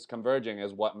things converging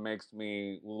is what makes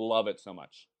me love it so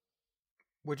much.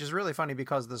 Which is really funny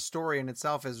because the story in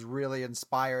itself is really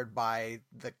inspired by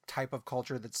the type of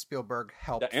culture that Spielberg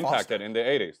helped that impacted foster in the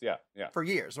 80s, yeah. For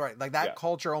years, right? Like that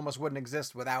culture almost wouldn't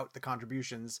exist without the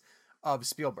contributions of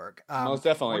Spielberg. Most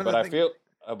definitely, but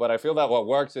I feel that what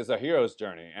works is a hero's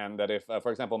journey, and that if,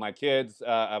 for example, my kids,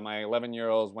 my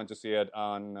 11-year-olds went to see it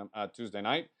on Tuesday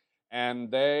night,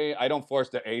 and I don't force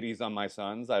the 80s on my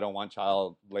sons. I don't want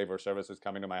child labor services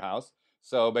coming to my house.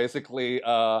 So basically, he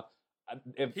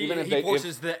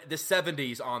forces the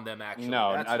 70s on them, actually. No,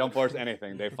 I don't force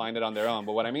anything. They find it on their own.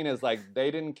 But what I mean is, like, they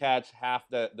didn't catch half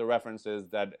the references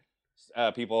that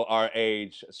people our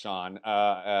age, Sean,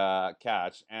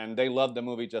 catch, and they love the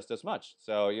movie just as much.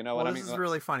 So you know what I mean? This is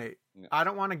really funny. Yeah. I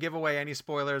don't want to give away any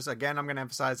spoilers. Again, I'm going to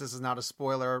emphasize this is not a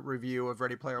spoiler review of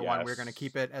Ready Player One. We're going to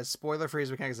keep it as spoiler-free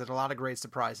as we can because there's a lot of great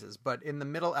surprises. But in the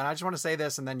middle, and I just want to say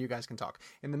this, and then you guys can talk.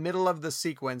 In the middle of the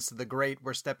sequence,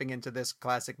 we're stepping into this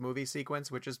classic movie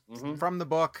sequence, which is from the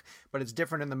book, but it's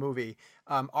different in the movie.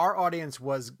 Our audience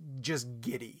was just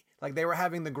giddy. Like they were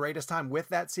having the greatest time with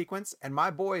that sequence, and my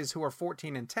boys who are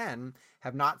 14 and 10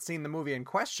 have not seen the movie in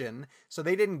question, so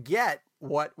they didn't get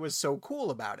what was so cool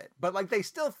about it. But like they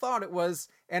still thought it was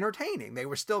entertaining. They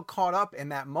were still caught up in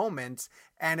that moment,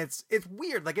 and it's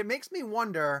weird. Like it makes me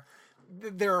wonder.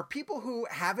 There are people who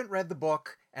haven't read the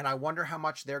book, and I wonder how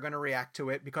much they're going to react to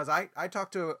it, because I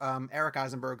talked to Eric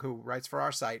Eisenberg, who writes for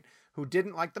our site, who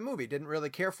didn't like the movie, didn't really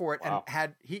care for it,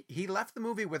 and he left the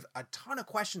movie with a ton of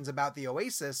questions about the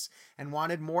Oasis and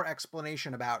wanted more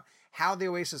explanation about how the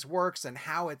Oasis works and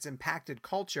how it's impacted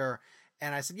culture.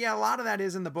 And I said, yeah, a lot of that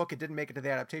is in the book. It didn't make it to the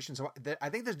adaptation. So I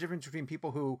think there's a difference between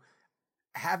people who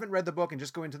haven't read the book and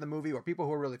just go into the movie, or people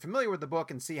who are really familiar with the book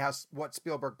and see what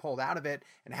Spielberg pulled out of it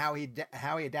and how he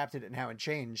adapted it and how it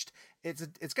changed.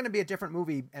 It's going to be a different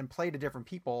movie and play to different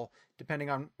people depending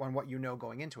on what you know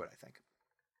going into it, I think.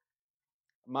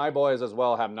 My boys as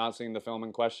well have not seen the film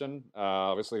in question.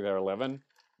 Obviously, they're 11,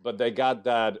 but they got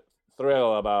that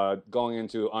thrill about going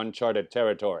into uncharted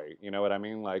territory. You know what I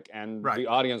mean? Like, and the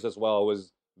audience as well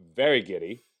was very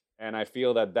giddy, and I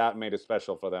feel that made it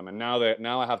special for them. And now they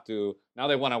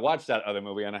want to watch that other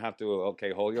movie, and I have to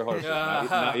hold your horses,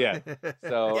 not yet.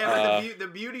 So but the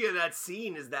beauty of that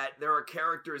scene is that there are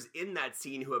characters in that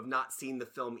scene who have not seen the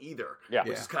film either,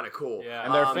 which is kind of cool. Yeah.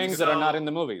 And there are things that are not in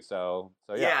the movie, so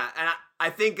yeah. Yeah, and I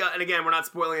think, and again, we're not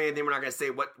spoiling anything. We're not going to say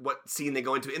what scene they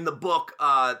go into. In the book,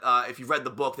 if you've read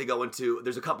the book, they go into,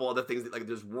 there's a couple other things, like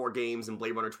there's war games and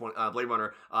Blade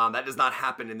Runner. That does not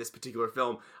happen in this particular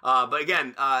film. But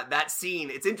again, that scene,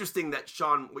 it's interesting that,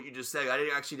 Sean, what you just said, I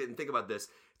actually didn't think about this.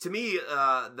 To me,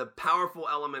 the powerful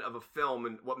element of a film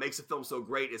and what makes a film so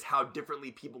great is how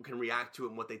differently people can react to it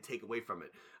and what they take away from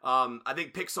it. I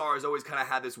think Pixar has always kind of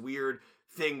had this weird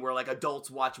thing where like adults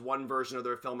watch one version of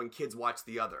their film and kids watch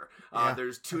the other.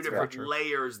 There's two different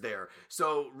layers there.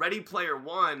 So Ready Player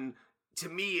One, to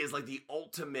me, is like the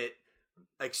ultimate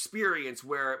experience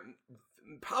where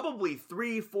probably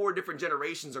 3-4 different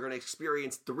generations are going to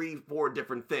experience 3-4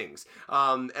 different things.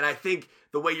 And I think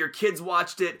the way your kids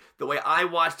watched it, the way I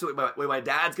watched it, the way my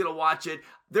dad's going to watch it,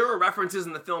 there are references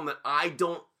in the film that I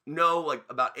don't know, like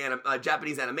about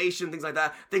Japanese animation, things like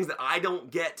that, things that I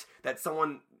don't get that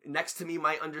someone next to me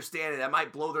might understand and that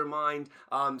might blow their mind.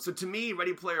 So to me,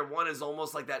 Ready Player One is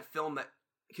almost like that film that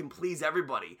can please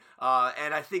everybody.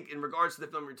 And I think in regards to the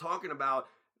film you're talking about,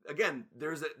 again,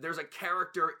 there's a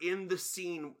character in the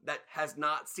scene that has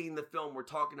not seen the film we're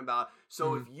talking about.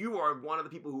 So if you are one of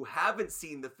the people who haven't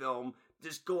seen the film,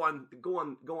 just go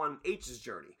on H's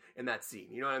journey in that scene.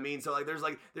 You know what I mean? So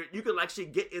like, you can actually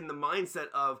get in the mindset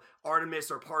of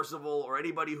Artemis or Parzival or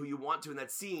anybody who you want to in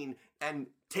that scene and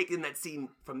take in that scene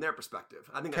from their perspective.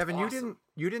 I think that's Kevin, awesome.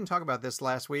 you didn't talk about this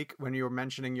last week when you were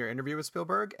mentioning your interview with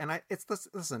Spielberg, and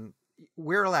listen,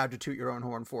 we're allowed to toot your own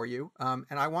horn for you, and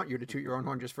I want you to toot your own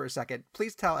horn just for a second.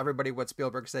 Please tell everybody what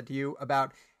Spielberg said to you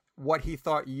about what he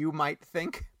thought you might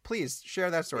think. Please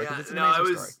share that story because it's an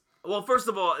amazing story. Well, first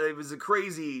of all, it was a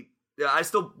crazy. I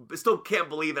still can't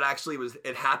believe it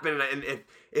happened. And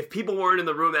if people weren't in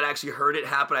the room that actually heard it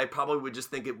happen, I probably would just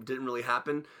think it didn't really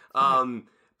happen.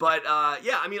 But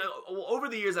yeah, I mean, over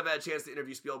the years, I've had a chance to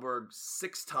interview Spielberg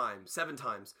 7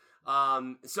 times.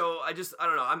 So I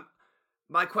don't know.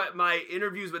 My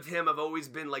interviews with him have always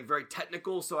been like very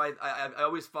technical. So I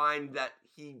always find that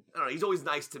he's always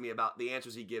nice to me about the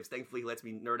answers he gives. Thankfully, he lets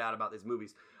me nerd out about his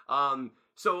movies.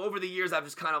 So over the years, I've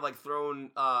just kind of like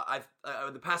thrown.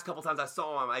 The past couple times I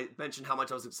saw him, I mentioned how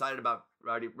much I was excited about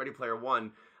Ready Player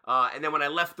One, and then when I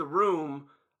left the room,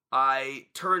 I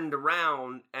turned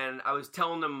around and I was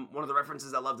telling them one of the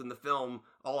references I loved in the film.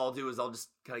 All I'll do is I'll just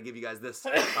kind of give you guys this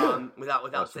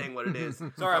without saying what it is.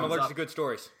 Sorry, I'm allergic to good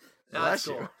stories. No, that's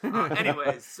cool.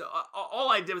 Anyways, so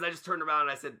all I did was I just turned around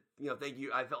and I said, thank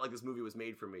you. I felt like this movie was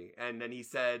made for me. And then he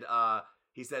said, well,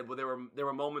 there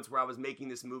were moments where I was making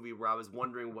this movie where I was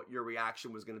wondering what your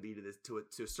reaction was going to be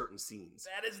to certain scenes.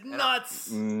 That is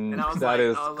nuts. And I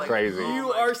was crazy.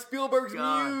 You are Spielberg's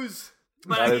muse.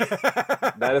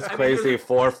 That is crazy.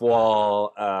 Fourth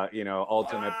wall,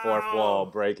 ultimate fourth wall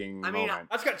breaking moment.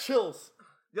 I just got chills.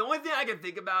 The only thing I can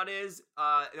think about is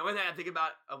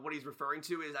of what he's referring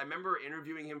to is I remember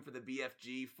interviewing him for the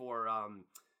BFG for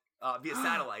via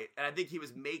satellite, and I think he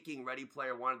was making Ready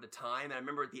Player One at the time. And I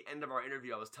remember at the end of our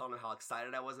interview, I was telling him how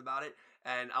excited I was about it,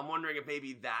 and I'm wondering if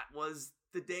maybe that was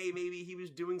the day maybe he was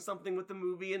doing something with the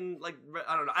movie, and like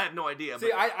I don't know, I have no idea.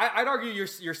 See, I'd argue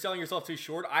you're selling yourself too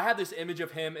short. I had this image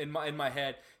of him in my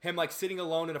head, him like sitting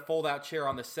alone in a fold out chair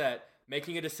on the set,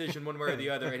 making a decision one way or the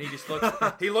other, and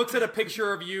he looks at a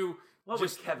picture of you.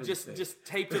 Just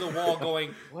taped to the wall,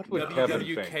 going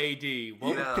WWKD.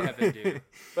 What would Kevin do?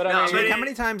 But Jake, how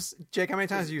many times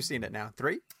have you seen it now?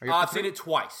 3? I've seen it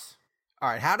twice. All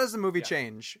right. How does the movie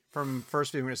change from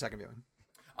first viewing to second viewing?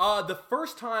 The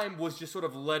first time was just sort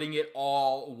of letting it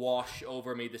all wash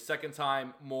over me. The second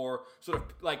time, more sort of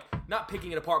like not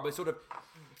picking it apart, but sort of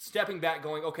stepping back,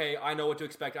 going, okay, I know what to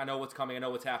expect. I know what's coming. I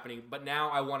know what's happening. But now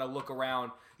I want to look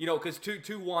around, because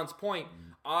to Juan's point,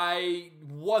 I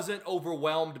wasn't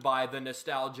overwhelmed by the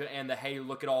nostalgia and the, hey,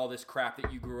 look at all this crap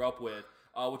that you grew up with,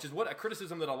 which is what a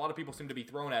criticism that a lot of people seem to be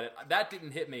throwing at it. That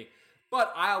didn't hit me,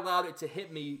 but I allowed it to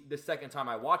hit me the second time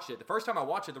I watched it. The first time I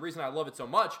watched it, the reason I love it so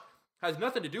much has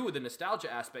nothing to do with the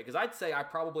nostalgia aspect, because I'd say I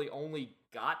probably only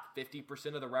got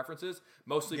 50% of the references,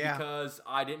 mostly because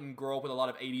I didn't grow up with a lot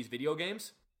of 80s video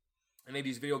games, and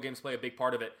 80s video games play a big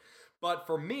part of it. But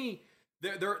for me,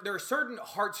 there are certain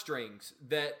heartstrings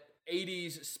that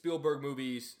 80s Spielberg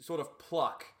movies sort of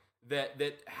pluck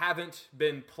that haven't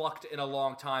been plucked in a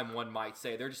long time, one might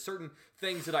say. There are just certain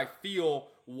things that I feel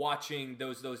watching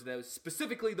those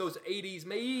specifically those 80s,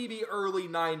 maybe early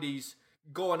 90s,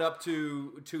 going up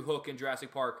to Hook and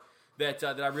Jurassic Park that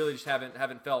I really just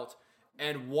haven't felt.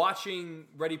 And watching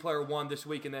Ready Player One this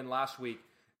week and then last week,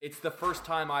 it's the first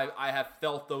time I have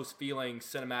felt those feelings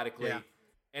cinematically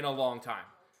in a long time.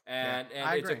 And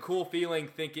it's a cool feeling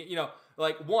thinking,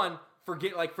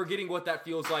 forgetting what that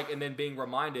feels like and then being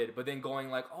reminded, but then going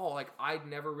like, oh, like I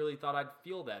never really thought I'd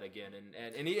feel that again.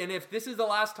 And if this is the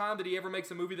last time that he ever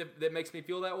makes a movie that makes me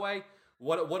feel that way,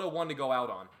 what a one to go out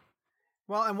on.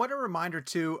 Well, and what a reminder,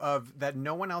 too, of that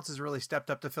no one else has really stepped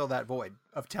up to fill that void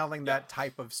of telling that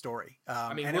type of story.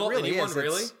 And will anyone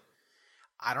really?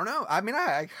 I don't know. I mean,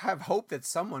 I have hope that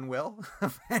someone will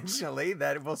eventually,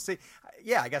 that we'll see.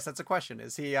 Yeah, I guess that's a question.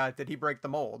 Is he, did he break the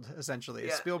mold, essentially?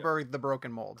 Is Spielberg the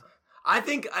broken mold? I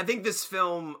think this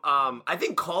film, I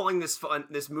think calling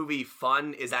this movie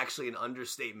fun is actually an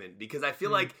understatement, because I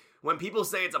feel like when people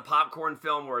say it's a popcorn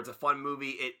film or it's a fun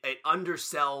movie, it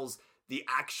undersells the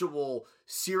actual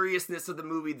seriousness of the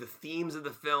movie, the themes of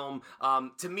the film.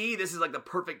 To me, this is like the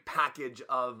perfect package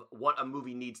of what a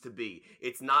movie needs to be.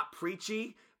 It's not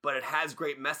preachy, but it has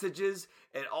great messages.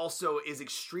 It also is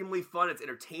extremely fun. It's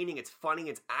entertaining. It's funny.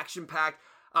 It's action-packed.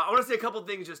 I want to say a couple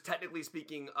things, just technically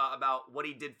speaking, about what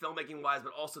he did filmmaking-wise,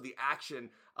 but also the action.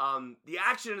 The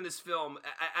action in this film,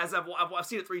 as I've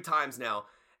seen it 3 times now.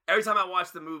 Every time I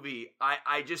watch the movie,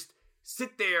 I just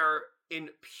sit there in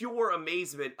pure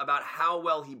amazement about how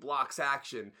well he blocks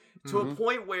action to a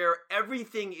point where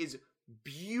everything is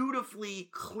beautifully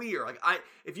clear. Like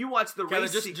if you watch the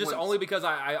race sequence, just only because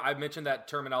I mentioned that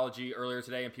terminology earlier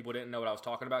today and people didn't know what I was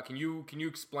talking about. Can you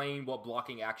explain what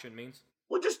blocking action means?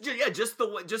 Well, just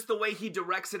the way he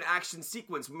directs an action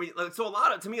sequence. So a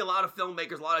lot of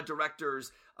filmmakers, a lot of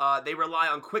directors, they rely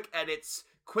on quick edits,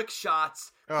 quick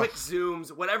shots, quick zooms,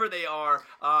 whatever they are.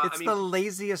 It's the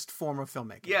laziest form of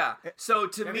filmmaking. Yeah. So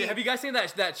have you guys seen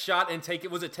that shot in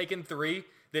Taken 3?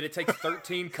 Did it take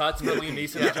 13 cuts for Liam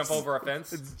Neeson to jump over a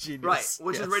fence? It's genius. Right,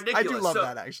 which is ridiculous. I do love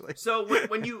that, actually. So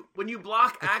when you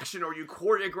block action or you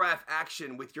choreograph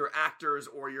action with your actors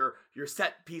or your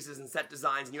set pieces and set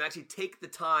designs, and you actually take the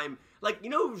time, like, you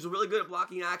know who's really good at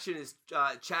blocking action is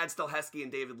Chad Stahelski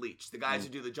and David Leitch, the guys who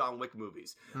do the John Wick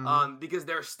movies, because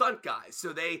they're stunt guys.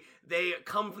 So they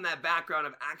come from that background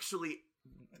of actually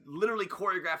literally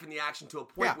choreographing the action to a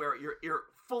point where you're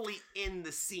fully in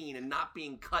the scene and not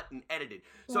being cut and edited.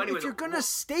 So anyway, if you're gonna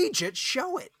stage it,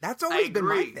 show it. That's always been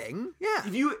my thing. Yeah.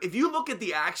 If you look at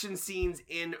the action scenes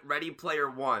in Ready Player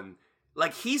One,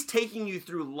 like, he's taking you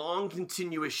through long,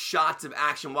 continuous shots of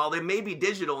action. While they may be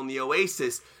digital in the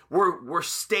Oasis, we're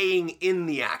staying in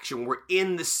the action. We're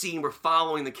in the scene. We're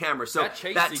following the camera. So that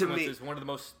chase sequence to me is one of the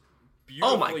most.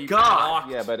 Oh my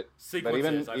God! Yeah, but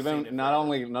even not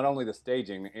only the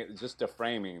staging, it's just the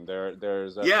framing.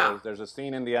 There's a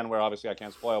scene in the end where obviously I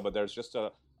can't spoil, but there's just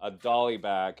a dolly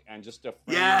back and just a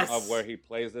frame of where he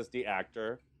plays the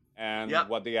actor and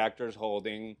what the actor's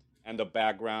holding and the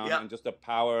background and just the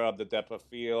power of the depth of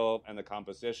field and the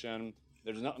composition.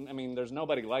 There's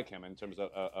nobody like him in terms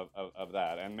of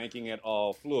that and making it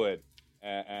all fluid.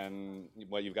 And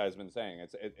what you guys have been saying,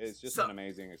 it's just an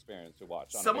amazing experience to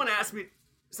watch. Someone asked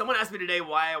me today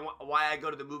why I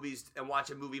go to the movies and watch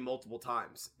a movie multiple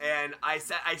times, and I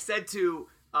said to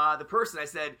the person, I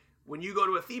said, when you go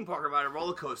to a theme park or ride a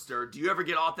roller coaster, do you ever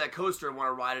get off that coaster and want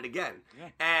to ride it again? Yeah.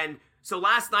 And so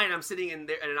last night I'm sitting in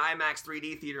an IMAX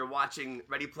 3D theater watching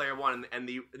Ready Player One, and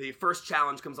the first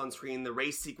challenge comes on screen, the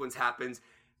race sequence happens,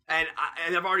 and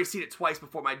I've already seen it twice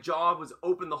before. My jaw was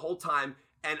open the whole time.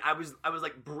 And I was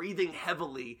like breathing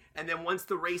heavily, and then once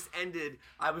the race ended,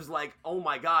 I was like, oh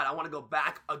my God, I want to go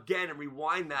back again and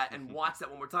rewind that and watch that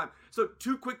one more time. So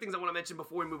 2 quick things I want to mention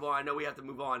before we move on. I know we have to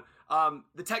move on.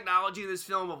 The technology in this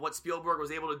film of what Spielberg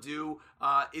was able to do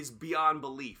is beyond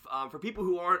belief. For people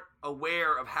who aren't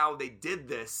aware of how they did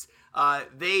this,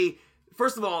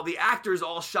 first of all, the actors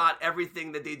all shot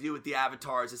everything that they do with the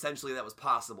avatars, essentially, that was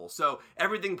possible. So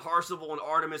everything Parsifal and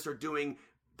Artemis are doing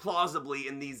plausibly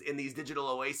in these digital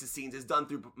Oasis scenes is done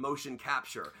through motion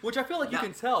capture, which I feel like you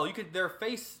can tell. Their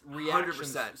face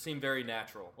reactions 100%. Seem very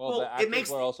natural. Well, the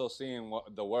actors were also seeing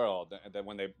the world. That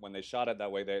when they shot it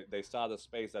that way, they saw the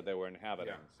space that they were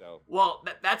inhabiting. Yeah. So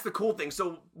that's the cool thing.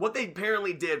 So what they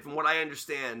apparently did, from what I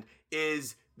understand,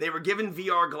 is they were given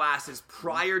VR glasses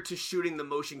prior to shooting the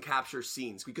motion capture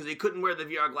scenes because they couldn't wear the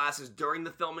VR glasses during the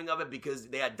filming of it because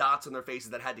they had dots on their faces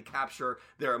that had to capture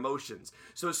their emotions.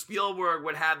 So Spielberg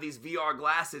would have these VR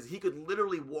glasses. He could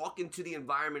literally walk into the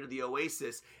environment of the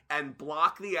Oasis and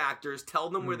block the actors, tell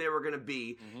them where they were going to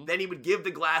be. Then he would give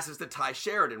the glasses to Ty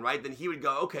Sheridan, right? Then he would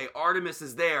go, okay, Artemis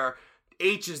is there.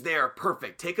 H is there,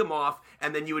 perfect. Take him off,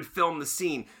 and then you would film the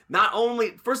scene. Not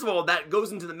only, first of all, that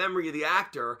goes into the memory of the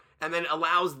actor, and then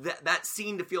allows that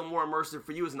scene to feel more immersive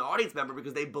for you as an audience member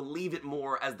because they believe it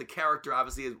more as the character,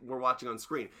 obviously, as we're watching on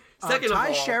screen. Second of all,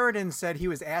 Ty Sheridan said he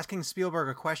was asking Spielberg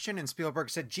a question, and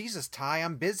Spielberg said, "Jesus, Ty,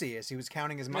 I'm busy," as he was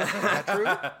counting his money. Is that true?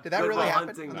 Did that really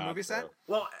happen on the movie set?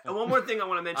 Well, and one more thing I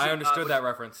want to mention. I understood that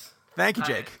reference. Thank you,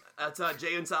 Jake. That's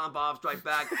Jay and Silent Bob Strike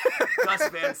Back, Gus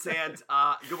Van Sant,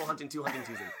 Good Will Hunting 2 Hunting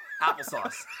Season,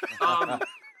 Applesauce.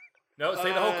 No,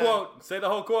 say the whole quote. Say the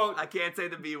whole quote. I can't say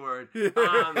the B word. All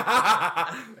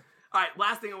right,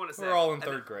 last thing I want to say. We're all in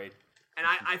third grade. And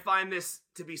I find this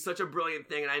to be such a brilliant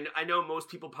thing, and I know most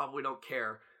people probably don't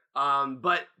care.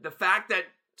 But the fact that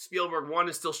Spielberg, 1,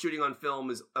 is still shooting on film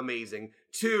is amazing.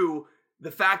 2,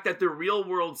 the fact that the real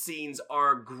world scenes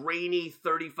are grainy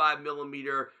 35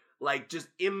 millimeter, like just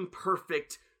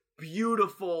imperfect,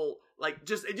 beautiful, like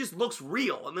it just looks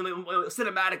real. I mean,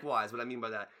 cinematic wise, what I mean by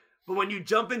that. But when you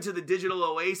jump into the digital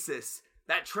Oasis,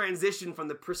 that transition from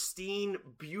the pristine,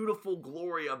 beautiful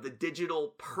glory of the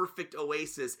digital perfect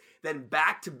Oasis, then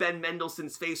back to Ben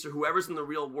Mendelsohn's face or whoever's in the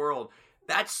real world,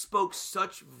 that spoke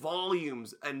such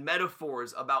volumes and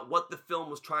metaphors about what the film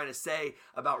was trying to say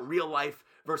about real life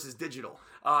versus digital.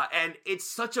 And it's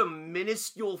such a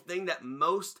minuscule thing that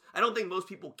I don't think most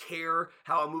people care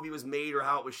how a movie was made or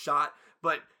how it was shot,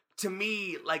 but to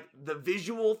me, like the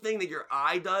visual thing that your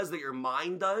eye does, that your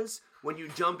mind does, when you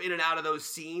jump in and out of those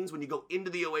scenes, when you go into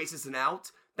the Oasis and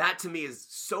out, that to me is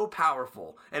so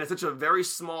powerful. And it's such a very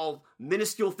small,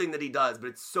 minuscule thing that he does, but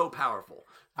it's so powerful.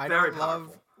 I Very don't powerful.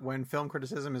 love when film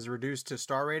criticism is reduced to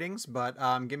star ratings, but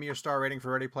give me your star rating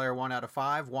for Ready Player One out of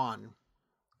 5. Juan.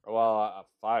 Well,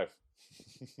 5.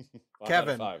 5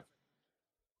 Kevin. out of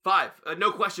 5.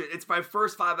 No question. It's my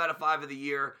first 5 out of 5 of the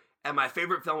year and my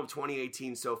favorite film of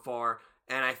 2018 so far.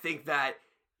 And I think that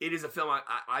it is a film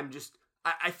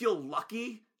I feel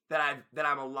lucky that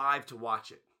I'm alive to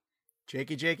watch it.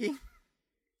 Jakey?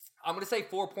 I'm going to say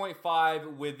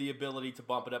 4.5 with the ability to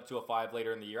bump it up to a 5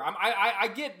 later in the year.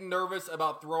 I get nervous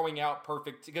about throwing out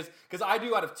perfect because I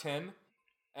do out of 10.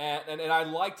 And I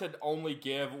like to only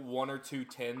give 1 or 2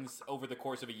 10s over the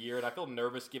course of a year, and I feel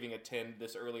nervous giving a 10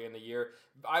 this early in the year.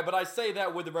 But I say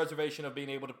that with the reservation of being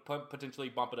able to potentially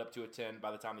bump it up to a 10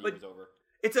 by the time the year's over.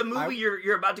 It's a movie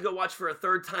you're about to go watch for a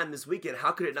third time this weekend.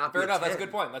 How could it not be Fair enough. 10? That's a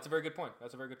good point. That's a very good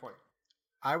point.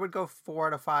 I would go 4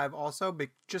 out of 5 also,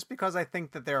 just because I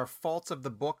think that there are faults of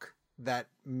the book that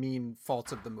mean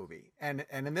faults of the movie. And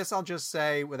in this, I'll just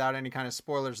say, without any kind of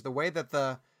spoilers, the way that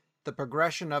the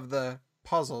progression of the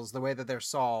puzzles, the way that they're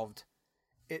solved,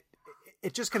 it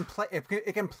just can play.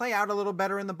 It can play out a little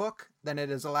better in the book than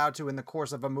it is allowed to in the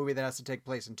course of a movie that has to take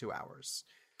place in 2 hours.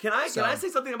 Can I say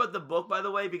something about the book, by the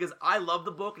way? Because I love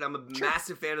the book and I'm a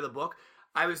massive fan of the book.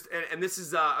 I was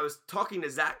talking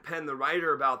to Zach Penn, the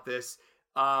writer, about this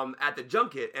at the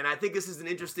junket, and I think this is an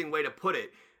interesting way to put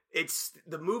it. It's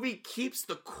the movie keeps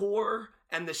the core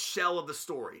and the shell of the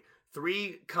story.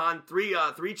 Three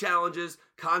challenges,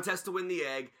 contest to win the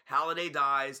egg, Halliday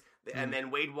dies, and then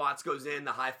Wade Watts goes in,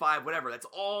 the high five, whatever. That's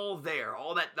all there.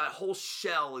 All that whole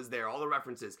shell is there, all the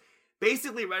references.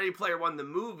 Basically, Ready Player One, the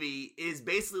movie, is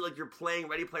basically like you're playing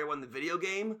Ready Player One, the video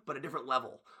game, but a different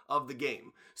level of the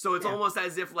game. So it's almost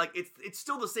as if like it's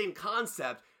still the same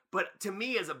concept, but to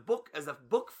me as a book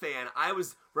fan, I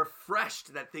was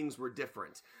refreshed that things were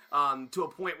different to a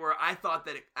point where I thought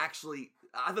that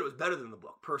I thought it was better than the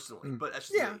book personally, but that's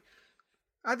just me.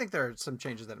 I think there are some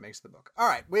changes that it makes to the book. All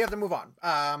right, we have to move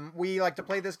on. We like to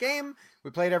play this game. We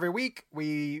play it every week.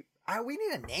 We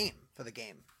need a name for the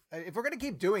game. If we're going to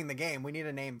keep doing the game, we need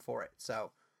a name for it.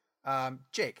 So,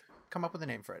 Jake, come up with a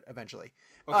name for it eventually.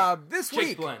 Okay. This Jake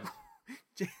week. Blend.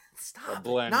 Stop.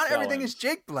 Blend Not challenge. everything is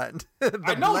Jake Blend.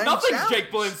 I know nothing's challenge.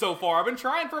 Jake Blend so far. I've been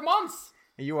trying for months.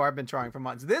 You have been trying for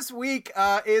months. This week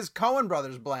is Coen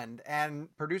Brothers Blend. And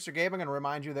producer Gabe, I'm going to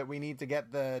remind you that we need to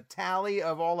get the tally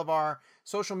of all of our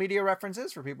social media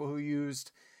references for people who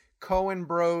used Coen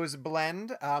Bros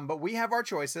Blend. But we have our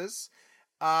choices.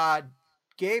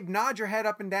 Gabe, nod your head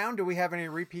up and down. Do we have any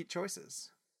repeat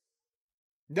choices?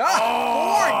 No,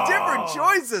 4 different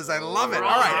choices. I love it. We're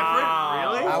All all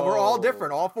right. different? Really? We're all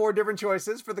different. All 4 different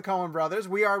choices for the Coen brothers.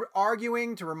 We are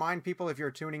arguing to remind people, if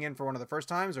you're tuning in for one of the first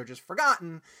times or just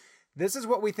forgotten, this is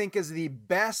what we think is the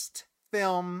best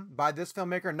film by this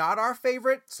filmmaker. Not our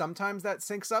favorite. Sometimes that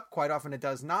syncs up. Quite often it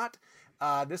does not.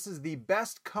 This is the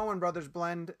best Coen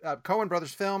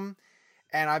brothers film.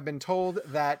 And I've been told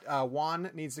that Juan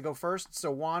needs to go first. So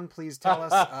Juan, please tell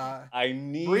us I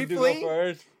need briefly, to go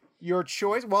first. Your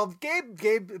choice. Well,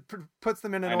 Gabe puts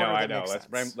them in an order that makes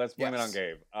sense. Let's blame it on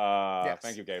Gabe. Yes.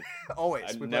 Thank you, Gabe. Always.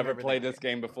 I've We blame never everything played on this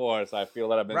Gabe. game before, so I feel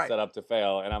that I've been Right. set up to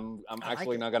fail. And I'm I like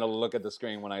actually it. not going to look at the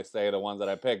screen when I say the ones that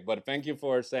I picked. But thank you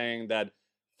for saying that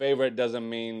favorite doesn't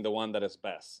mean the one that is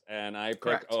best. And I pick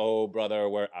Correct. Oh Brother,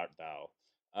 Where Art Thou?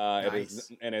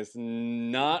 Nice. It is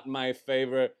not my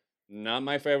favorite. Not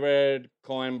my favorite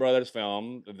Coen Brothers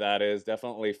film. That is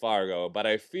definitely Fargo. But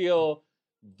I feel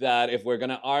that if we're going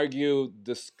to argue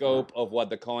the scope of what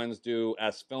the Coens do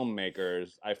as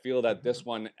filmmakers, I feel that this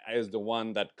one is the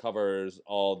one that covers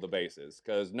all the bases.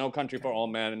 Because No Country for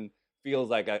Old Men feels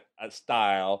like a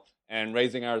style, and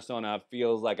Raising Arizona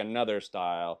feels like another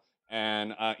style,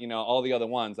 and all the other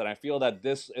ones. And I feel that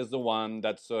this is the one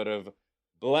that sort of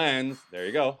blends, there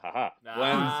you go,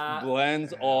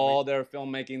 blends all their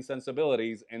filmmaking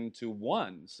sensibilities into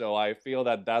one. So I feel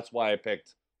that that's why I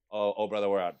picked Oh Brother,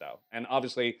 Where Art Thou? And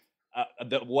obviously,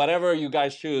 whatever you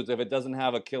guys choose, if it doesn't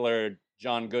have a killer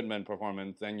John Goodman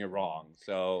performance, then you're wrong.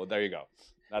 So there you go.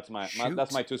 That's my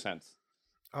 2 cents.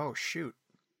 Oh, shoot.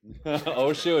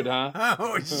 Oh shoot, huh?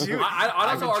 Oh shoot!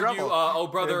 I'd also argue Oh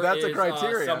Brother that's is a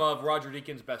criteria. some of Roger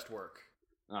Deakins' best work.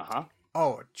 Uh-huh.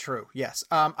 Oh, true. Yes.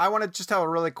 I want to just tell a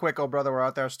really quick "Oh Brother, We're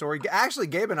Out There" story. Actually,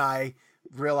 Gabe and I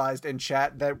realized in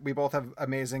chat that we both have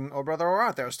amazing "Oh Brother, We're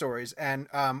Out There" stories, and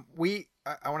I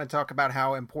want to talk about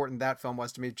how important that film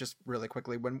was to me just really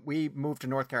quickly. When we moved to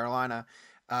North Carolina,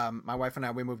 my wife and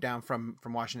I, we moved down from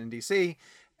Washington D.C.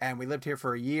 and we lived here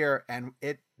for a year, and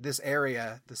this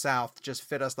area, the South, just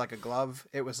fit us like a glove.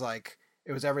 It was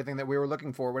everything that we were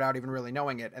looking for without even really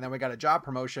knowing it. And then we got a job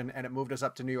promotion and it moved us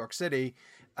up to New York City.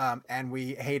 And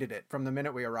we hated it from the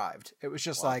minute we arrived. It was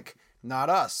just like,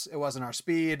 not us. It wasn't our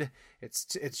speed. It's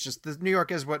just New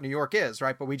York is what New York is,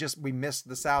 right? But we missed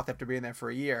the South after being there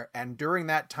for a year. And during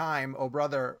that time, Oh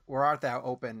Brother, Where Art Thou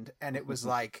opened. And it was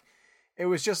it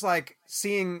was just like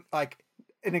seeing like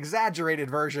an exaggerated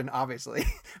version, obviously,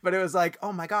 but it was like,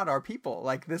 oh my God, our people,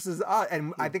 like this is,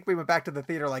 and I think we went back to the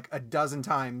theater like a dozen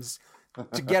times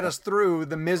to get us through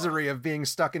the misery of being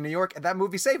stuck in New York. And that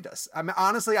movie saved us. I mean,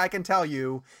 honestly, I can tell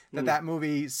you that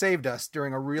movie saved us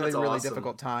during a really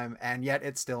difficult time. And yet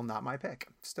it's still not my pick.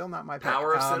 Still not my pick.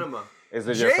 Power of cinema. Is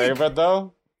it your favorite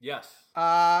though? Yes.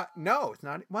 No, it's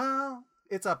not. Well,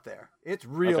 it's up there. It's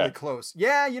really close.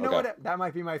 Yeah, you know what? That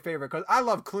might be my favorite because I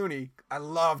love Clooney. I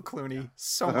love Clooney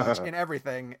so much in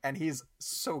everything, and he's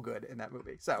so good in that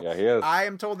movie. So yeah, he is. I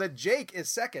am told that Jake is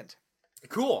second.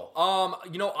 Cool.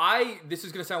 This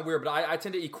is going to sound weird, but I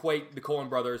tend to equate the Coen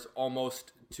brothers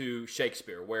almost to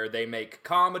Shakespeare, where they make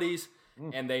comedies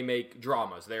and they make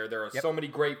dramas. There are so many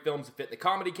great films that fit in the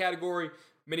comedy category.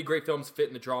 Many great films fit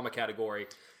in the drama category.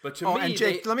 But to me, and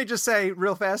Jake, let me just say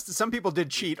real fast, some people did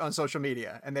cheat on social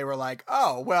media, and they were like,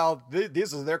 oh, well,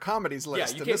 this is their comedies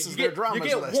list, and this is their dramas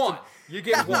list. You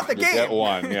get one. Not the game. You get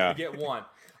one, yeah. You get one.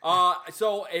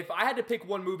 So if I had to pick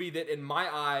one movie that, in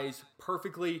my eyes,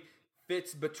 perfectly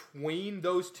fits between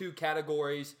those two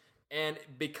categories, and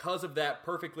because of that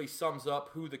perfectly sums up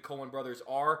who the Coen brothers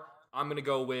are, I'm going to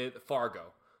go with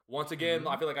Fargo. Once again,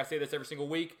 I feel like I say this every single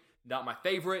week, not my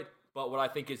favorite, but what I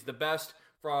think is the best.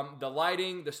 From the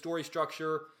lighting, the story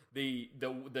structure, the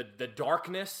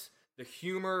darkness, the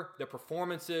humor, the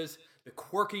performances, the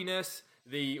quirkiness,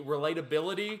 the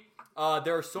relatability.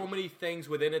 There are so many things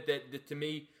within it that to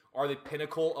me are the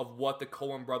pinnacle of what the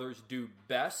Coen brothers do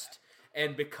best.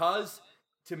 And because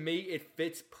to me it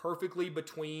fits perfectly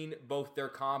between both their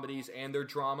comedies and their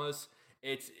dramas,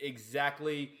 it's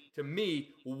exactly, to me,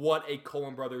 what a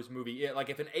Coen brothers movie is. Like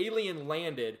if an alien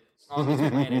landed on this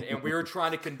planet and we were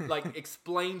trying to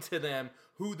explain to them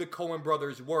who the Coen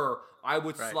brothers were, I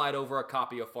would slide over a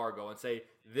copy of Fargo and say,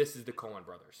 this is the Coen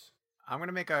brothers. I'm going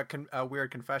to make a weird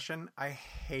confession. I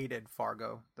hated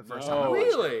Fargo the first time I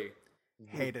watched it.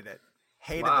 Hated it.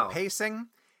 Hated the pacing.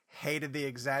 Hated the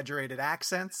exaggerated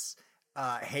accents.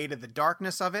 Hated the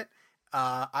darkness of it.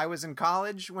 I was in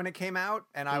college when it came out,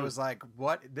 and I was like,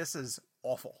 what? This is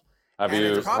awful. Have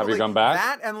you gone back?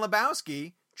 That and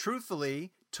Lebowski,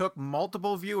 truthfully, took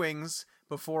multiple viewings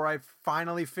before I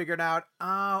finally figured out,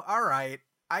 oh, all right,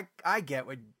 I get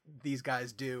what these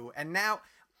guys do. And now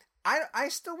I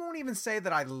still won't even say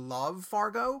that I love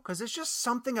Fargo, because it's just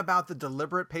something about the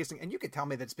deliberate pacing. And you could tell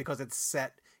me that it's because it's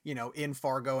set, in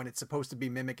Fargo and it's supposed to be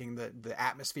mimicking the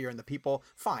atmosphere and the people.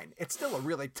 Fine. It's still a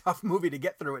really tough movie to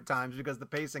get through at times because the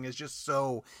pacing is just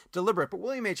so deliberate. But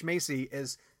William H. Macy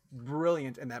is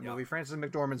brilliant in that movie. Frances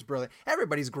McDormand's brilliant.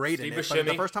 Everybody's great in it. But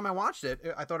the first time I watched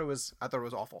it, I thought it was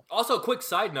awful. Also, a quick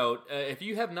side note: if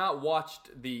you have not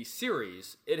watched the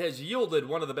series, it has yielded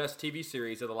one of the best TV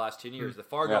series of the last 10 years. The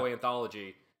Fargo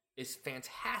anthology is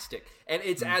fantastic, and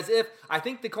it's as if I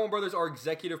think the Coen brothers are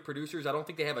executive producers. I don't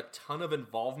think they have a ton of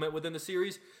involvement within the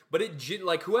series, but it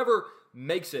like whoever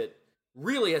makes it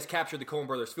really has captured the Coen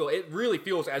brothers feel. It really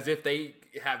feels as if they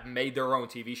have made their own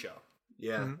TV show.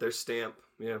 Yeah, their stamp.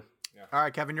 Yeah. All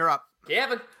right, Kevin, you're up.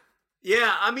 Kevin.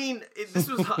 Yeah, I mean, this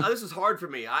was hard for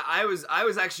me. I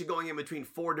was actually going in between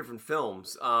 4 different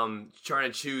films,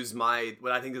 trying to choose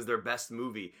what I think is their best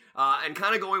movie, and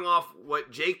kind of going off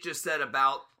what Jake just said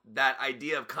about that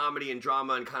idea of comedy and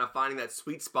drama and kind of finding that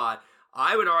sweet spot.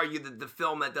 I would argue that the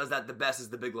film that does that the best is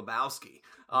The Big Lebowski,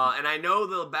 and I know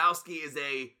The Lebowski is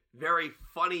a very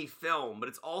funny film, but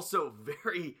it's also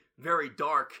very, very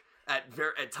dark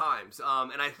at times,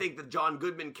 and I think the John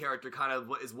Goodman character kind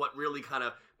of is what really kind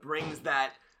of brings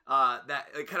that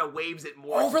it kind of waves it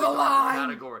more over the line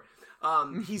category.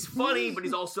 He's funny, but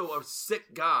he's also a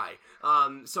sick guy.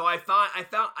 So I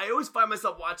always find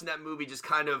myself watching that movie just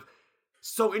kind of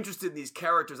so interested in these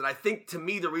characters, and I think to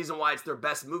me the reason why it's their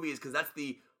best movie is because that's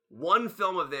the one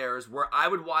film of theirs where I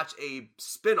would watch a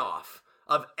spin-off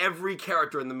of every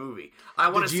character in the movie. I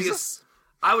want to see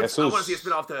I want to see a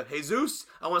spinoff to Jesus.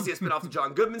 I want to see a spinoff to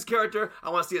John Goodman's character. I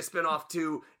want to see a spinoff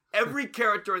to every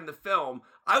character in the film.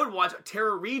 I would watch a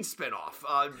Tara Reid spinoff.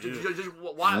 All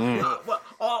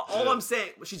I'm saying,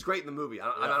 she's great in the movie.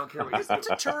 I don't care what you say.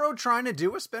 Isn't Turturro trying to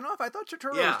do a spinoff? I thought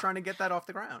Turturro was trying to get that off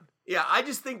the ground. Yeah, I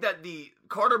just think that the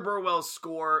Carter Burwell's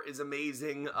score is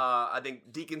amazing. I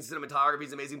think Deacon's cinematography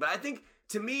is amazing. But I think,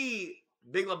 to me,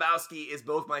 Big Lebowski is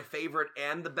both my favorite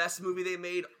and the best movie they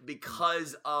made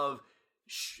because of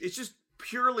it's just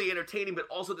purely entertaining, but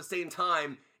also at the same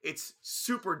time, it's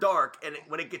super dark, and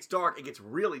when it gets dark, it gets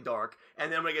really dark,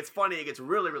 and then when it gets funny, it gets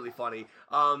really, really funny.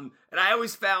 And I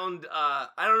always found, I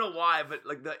don't know why, but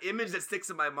like the image that sticks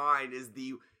in my mind is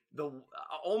the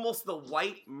almost the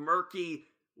white, murky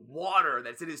water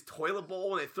that's in his toilet bowl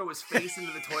when they throw his face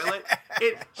into the toilet.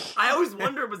 I always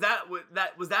wonder, was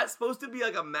that supposed to be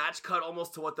like a match cut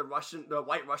almost to what the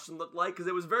White Russian looked like? Because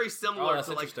it was very similar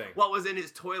to like what was in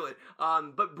his toilet.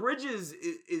 But Bridges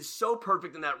is so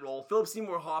perfect in that role. Philip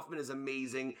Seymour Hoffman is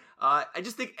amazing. I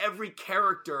just think every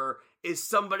character is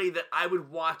somebody that I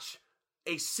would watch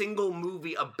a single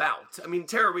movie about. I mean,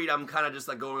 Tara Reid, I'm kind of just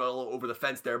like going a little over the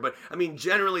fence there, but I mean,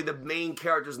 generally the main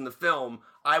characters in the film,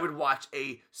 I would watch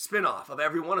a spin-off of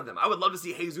every one of them. I would love to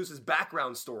see Jesus's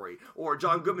background story or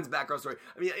John Goodman's background story.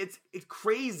 I mean, it's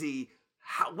crazy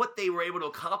what they were able to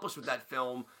accomplish with that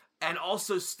film and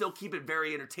also still keep it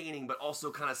very entertaining, but also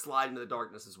kind of slide into the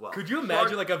darkness as well. Could you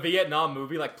imagine like a Vietnam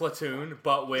movie like Platoon,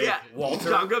 but with Walter?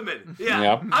 John Goodman.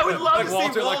 Yeah. I would love to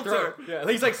see Walter.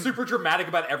 He's like super dramatic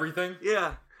about everything.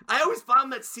 Yeah. I always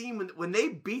found that scene when they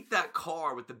beat that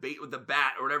car with the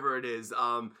bat or whatever it is.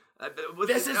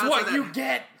 This is what you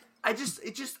get. I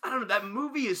don't know. That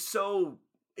movie is so.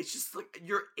 It's just like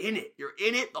you're in it. You're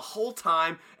in it the whole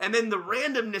time. And then the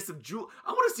randomness of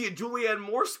I want to see a Julianne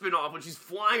Moore spinoff when she's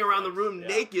flying around the room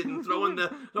naked and throwing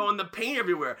the paint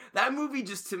everywhere. That movie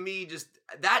to me is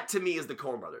the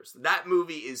Coen Brothers. That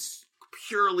movie is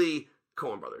purely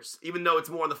Coen Brothers, even though it's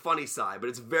more on the funny side, but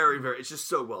it's very, very, it's just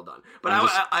so well done. But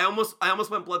I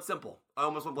almost went Blood Simple.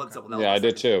 I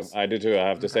did too. I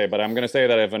have to say. But I'm going to say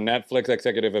that if a Netflix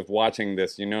executive is watching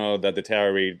this, you know that the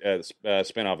Tara Reid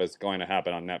spinoff is going to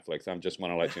happen on Netflix. I just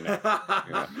want to let you know.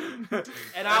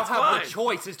 And I'll have the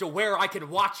choice as to where I can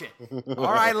watch it.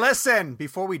 All right, listen,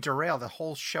 before we derail the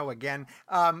whole show again,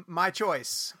 my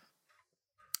choice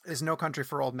is No Country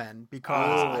for Old Men,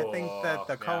 because I think that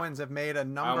the Coens have made a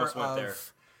number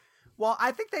of... Well,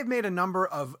 I think they've made a number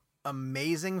of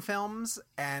amazing films,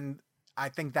 and I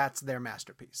think that's their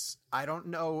masterpiece. I don't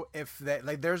know if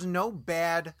there's no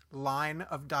bad line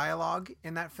of dialogue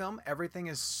in that film. Everything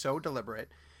is so deliberate.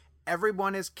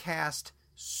 Everyone is cast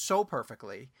so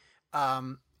perfectly.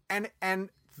 And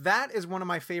that is one of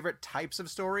my favorite types of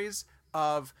stories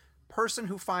of person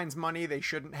who finds money they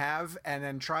shouldn't have and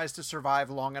then tries to survive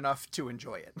long enough to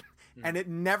enjoy it. And it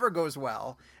never goes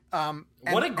well.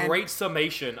 What a great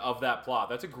summation of that plot.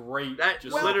 That's a great,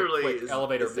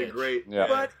 elevator pitch. Great. Yeah.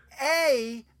 But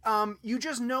you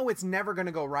just know it's never going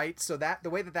to go right. So that the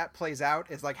way that plays out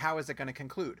is like, how is it going to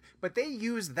conclude? But they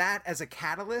use that as a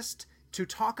catalyst to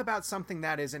talk about something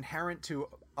that is inherent to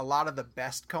a lot of the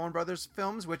best Coen Brothers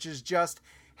films, which is just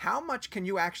how much can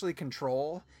you actually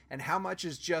control and how much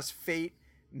is just fate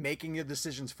making your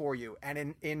decisions for you.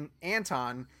 And in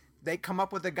Anton, they come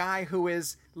up with a guy who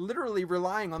is literally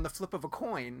relying on the flip of a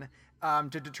coin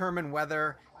to determine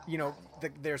whether,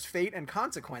 there's fate and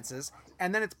consequences.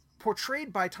 And then it's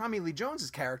portrayed by Tommy Lee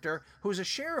Jones's character, who's a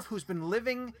sheriff who's been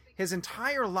living his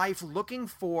entire life looking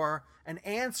for an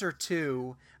answer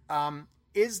to,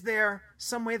 is there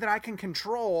some way that I can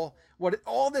control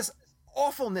all this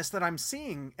awfulness that I'm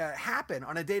seeing happen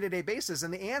on a day-to-day basis?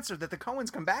 And the answer that the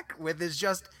Coens come back with is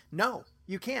just, no,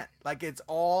 you can't. Like, it's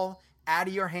all out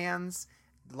of your hands.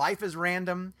 Life is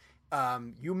random.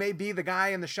 You may be the guy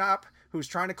in the shop who's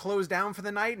trying to close down for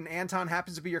the night, and Anton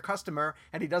happens to be your customer,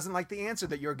 and he doesn't like the answer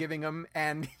that you're giving him,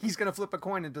 and he's going to flip a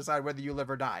coin and decide whether you live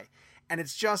or die. And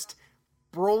it's just,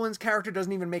 Brolin's character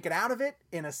doesn't even make it out of it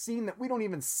in a scene that we don't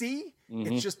even see.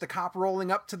 Mm-hmm. It's just the cop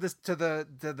rolling up to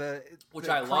the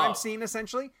crime scene,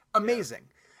 essentially. Amazing.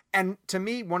 Yeah. And to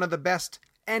me, one of the best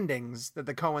endings that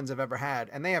the Coens have ever had,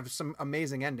 and they have some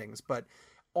amazing endings, but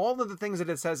all of the things that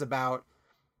it says about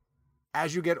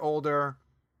as you get older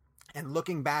and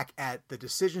looking back at the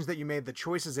decisions that you made, the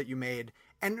choices that you made,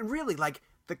 and really, like,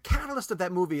 the catalyst of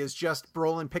that movie is just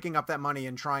Brolin picking up that money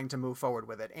and trying to move forward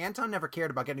with it. Anton never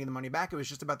cared about getting the money back. It was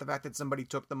just about the fact that somebody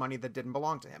took the money that didn't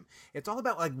belong to him. It's all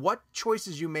about, like, what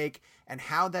choices you make and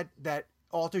how that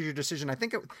alters your decision. I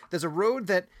think there's a road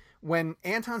that when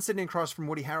Anton's sitting across from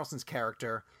Woody Harrelson's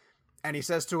character, And he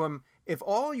says to him, if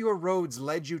all your roads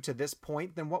led you to this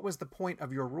point, then what was the point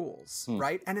of your rules,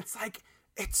 right? And it's like,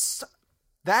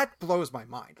 that blows my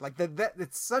mind. Like, that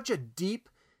it's such a deep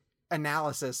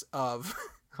analysis of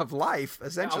life,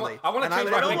 essentially. I want to change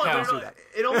my thinking.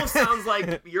 It almost sounds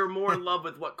like you're more in love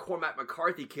with what Cormac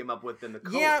McCarthy came up with than the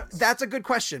Coens. Yeah, that's a good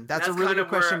question. That's a really good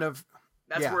question of...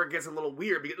 That's where it gets a little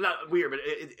weird. Not weird,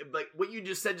 but like what you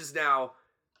just said just now,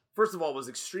 first of all, was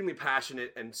extremely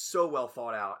passionate and so well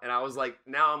thought out. And I was like,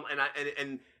 now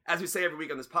and as we say every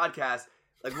week on this podcast,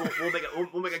 like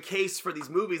we'll make a case for these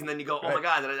movies, and then you go, oh my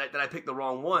god, did I pick the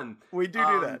wrong one? We do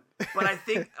that. But I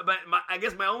think, I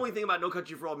guess my only thing about No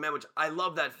Country for Old Men, which I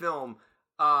love that film,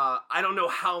 I don't know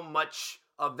how much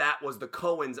of that was the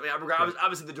Coens. I mean,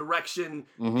 obviously the direction,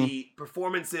 the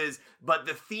performances, but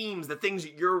the themes, the things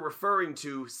that you're referring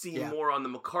to, seem more on the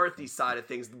McCarthy side of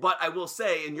things. But I will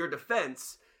say, in your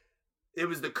defense, it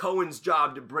was the Coens'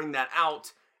 job to bring that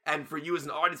out, and for you as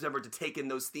an audience member to take in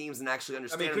those themes and actually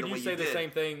understand them the way you did. Could you say the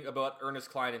same thing about Ernest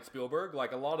Cline and Spielberg?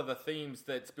 Like, a lot of the themes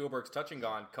that Spielberg's touching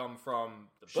on come from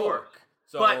the book.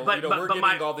 So, we're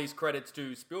giving all these credits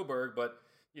to Spielberg, but...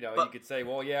 you could say,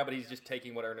 well, yeah, but he's just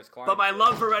taking what Ernest Cline. But my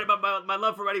love for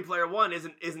Ready Player One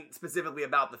isn't specifically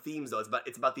about the themes, though.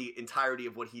 It's about the entirety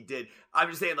of what he did. I'm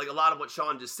just saying, like, a lot of what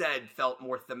Sean just said felt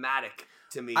more thematic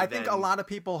to me. I think a lot of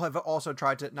people have also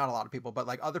tried to, not a lot of people, but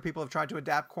like other people have tried to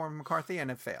adapt Cormac McCarthy and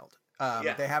have failed.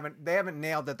 They haven't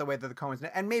nailed it the way that the Coens,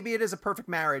 and maybe it is a perfect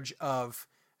marriage of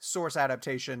source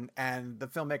adaptation and the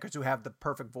filmmakers who have the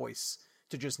perfect voice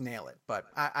to just nail it. But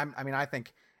I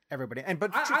think. Everybody, I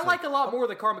like a lot more of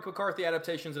the Cormac McCarthy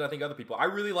adaptations than I think other people. I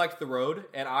really liked The Road,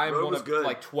 and I'm one of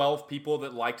like 12 people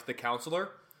that liked The Counselor.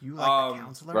 You like The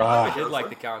Counselor? I did like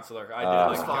The Counselor. I did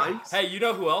like Hey, you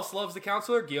know who else loves The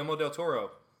Counselor? Guillermo del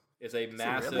Toro is a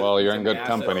massive. Well, you're in good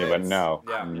company, but no.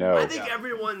 I think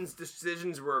everyone's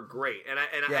decisions were great, and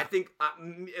I think,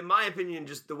 in my opinion,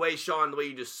 just the way Sean, the way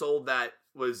you just sold that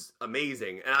was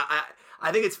amazing, and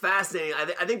I think it's fascinating.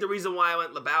 I think the reason why I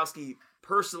went Lebowski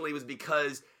personally was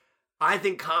because I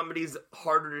think comedy's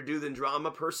harder to do than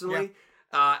drama, personally.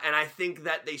 Yeah. And I think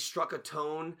that they struck a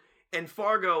tone. And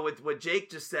Fargo, with what Jake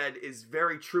just said, is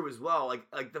very true as well. Like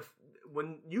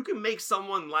when you can make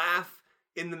someone laugh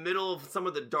in the middle of some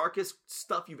of the darkest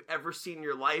stuff you've ever seen in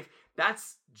your life,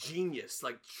 that's genius,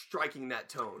 like striking that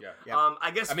tone. Yeah.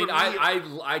 I guess.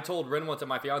 I told Ren once, at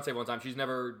my fiance one time,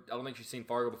 I don't think she's seen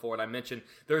Fargo before, and I mentioned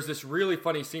there's this really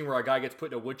funny scene where a guy gets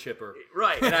put in a wood chipper.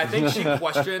 Right. And I think she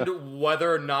questioned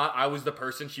whether or not I was the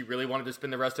person she really wanted to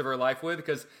spend the rest of her life with,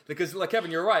 because like Kevin,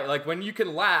 you're right. Like, when you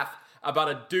can laugh about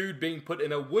a dude being put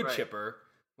in a wood chipper,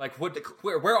 like,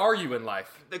 where are you in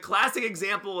life? The classic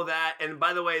example of that, and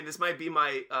by the way, this might be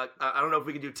my, I don't know if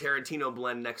we can do Tarantino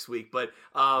blend next week, but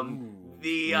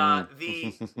the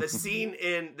scene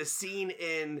in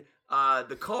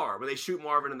the car where they shoot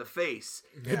Marvin in the face.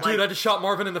 Yeah. Dude, I just shot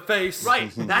Marvin in the face.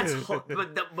 Right. That's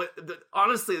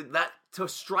honestly, that to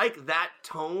strike that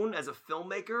tone as a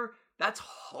filmmaker, that's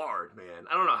hard, man.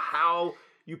 I don't know how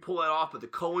you pull that off, but the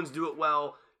Coens do it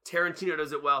well. Tarantino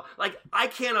does it well. Like, I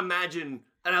can't imagine,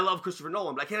 and I love Christopher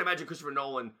Nolan, but I can't imagine Christopher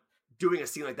Nolan doing a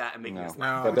scene like that and making us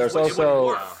laugh. But there's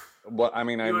also,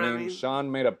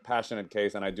 Sean made a passionate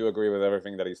case, and I do agree with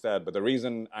everything that he said. But the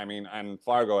reason, and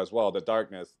Fargo as well, the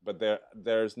darkness. But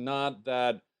there's not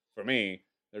that, for me,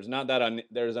 there's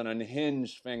an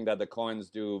unhinged thing that the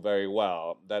Coens do very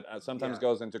well. That sometimes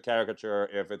goes into caricature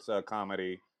if it's a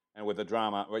comedy. And with the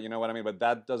drama, but you know what I mean? But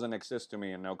that doesn't exist to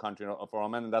me in No Country for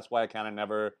Old Men, and that's why I kind of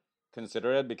never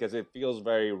consider it, because it feels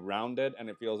very rounded, and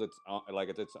it feels it's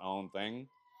its own thing.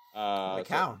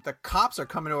 The cops are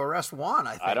coming to arrest Juan,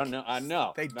 I think. I don't know. I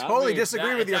know. They totally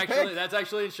disagree with your pick. That's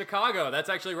actually in Chicago. That's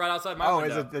actually right outside my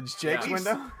window. Oh, is it Jake's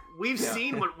window? We've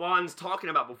seen what Juan's talking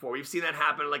about before. We've seen that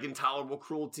happen, like Intolerable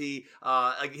Cruelty.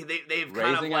 Like they've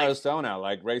kind of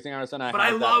like Raising Arizona. But I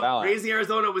love Raising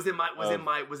Arizona was in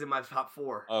my top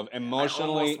 4 of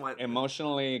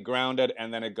emotionally grounded,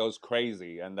 and then it goes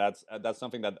crazy, and that's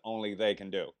something that only they can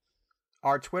do.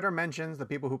 Our Twitter mentions the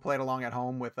people who played along at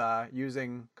home with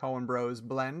using Coen Bros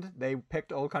blend. They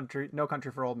picked No Country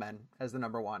for Old Men as the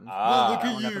number 1. Look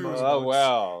at you! Oh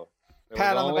well.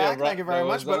 Pat on the back, thank you very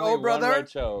much. But Oh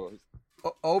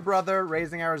Brother,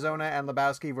 Raising Arizona, and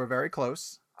Lebowski were very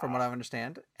close, from what I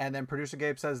understand. And then producer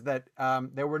Gabe says that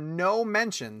there were no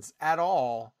mentions at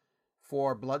all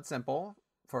for Blood Simple,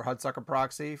 for Hudsucker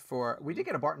Proxy, we did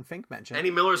get a Barton Fink mention.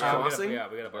 Any Miller's Crossing?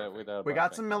 We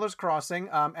got some Miller's Crossing,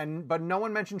 but no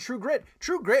one mentioned True Grit.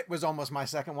 True Grit was almost my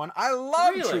second one. I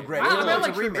love True Grit. I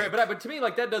like True Grit, but to me,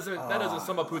 like, that doesn't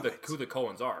sum up who the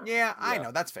Coens are. Yeah, I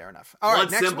know, that's fair enough. All right,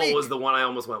 Blood Simple was the one I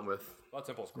almost went with. Blood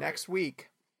Simple's great. Next week,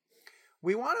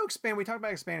 We want to expand. We talked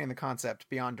about expanding the concept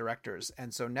beyond directors.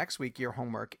 And so next week, your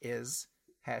homework is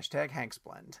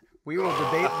 #HanksBlend. We will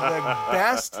debate the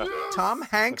best Tom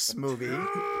Hanks movie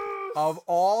of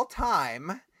all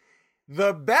time.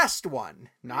 The best one,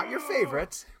 not your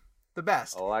favorite, the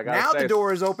best. Now the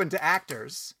door is open to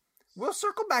actors. We'll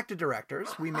circle back to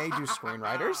directors. We may do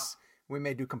screenwriters. We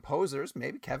may do composers.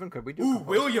 Maybe Kevin, could we do composers?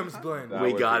 Williams blend.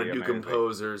 We gotta do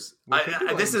composers.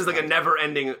 This is like a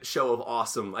never-ending show of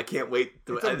awesome. I can't wait.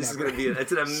 This is gonna be.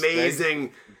 It's an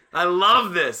amazing. I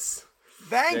love this.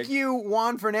 Thank you,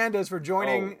 Juan Fernandez, for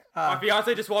joining. My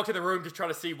fiance just walked in the room just trying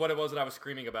to see what it was that I was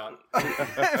screaming about.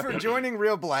 For joining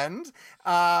Real Blend.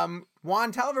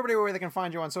 Juan, tell everybody where they can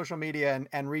find you on social media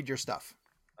and read your stuff.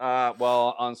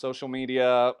 Well, on social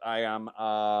media, I am.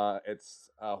 It's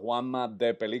Juanma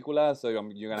de Película, so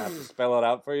you're gonna have to spell it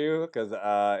out for you because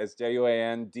it's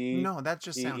JUAND. No, that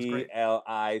just sounds great.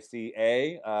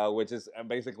 DELICA, which is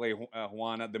basically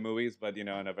Juan at the movies, but in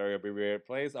a very abbreviated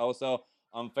place. Also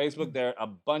on Facebook, there are a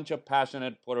bunch of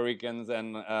passionate Puerto Ricans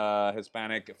and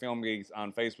Hispanic film geeks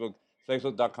on Facebook.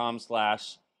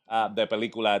 Facebook.com/De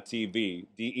Película TV,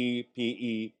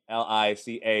 DEPELICA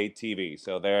TV.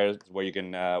 So there's where you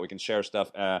can we can share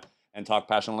stuff and talk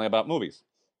passionately about movies.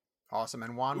 Awesome,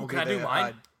 and Juan will can I do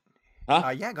mine?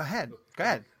 Yeah, go ahead. Go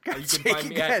ahead. You can find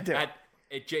me at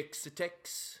Jake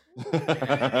Satex.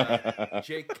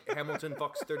 Jake Hamilton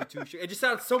Fox 32. It just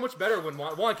sounds so much better when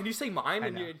Juan. Can you say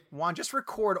mine? Juan, just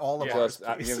record all of ours.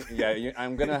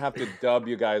 I'm gonna have to dub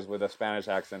you guys with a Spanish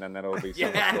accent, and then it'll be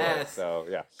so much cool. So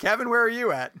yeah. Kevin, where are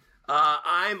you at?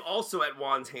 I'm also at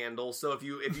Juan's handle. So if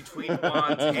you tweet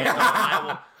Juan's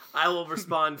handle, I will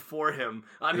respond for him.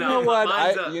 You know what?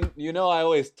 I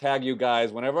always tag you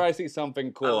guys whenever I see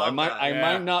something cool. I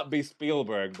might not be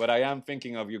Spielberg, but I am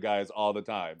thinking of you guys all the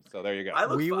time. So there you go. I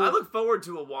look forward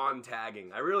to a Juan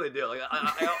tagging. I really do. Like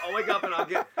I'll wake up and I'll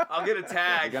get a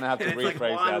tag. You're gonna have to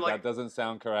rephrase that. That doesn't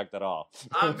sound correct at all.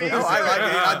 I like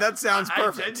it. That sounds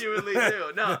perfect. I genuinely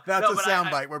do. That's a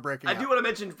soundbite we're breaking. I do want to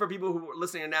mention for people who are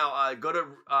listening now, go to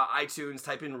iTunes,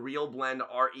 type in Real Blend,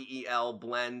 REEL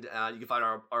Blend. You can find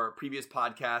our previous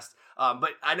podcast.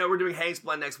 But I know we're doing Hanks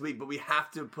Blend next week, but we have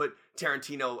to put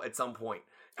Tarantino at some point.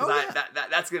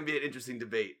 That's going to be an interesting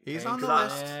debate. He's on the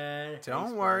list.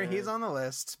 Don't worry, he's on the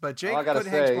list. But Jake put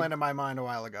Hanks Blend in my mind a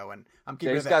while ago, and I'm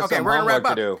keeping it there. Okay, we're going to wrap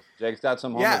up. Jake's got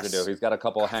some homework to do. He's got a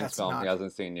couple of Hanks films he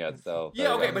hasn't seen yet. So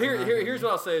yeah, okay. But here's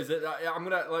what I'll say is that I'm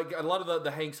gonna like a lot of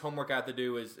the Hanks homework I have to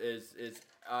do is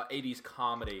 80s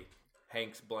comedy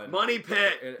Hanks Blend. Money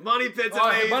Pit. Money Pit's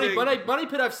amazing. Money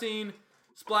Pit I've seen.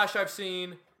 Splash I've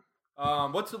seen.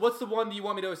 What's the one do you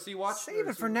want me to watch? Save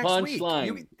it for next week.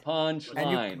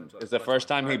 Punchline is the first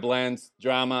time he blends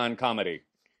drama and comedy.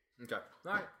 Okay.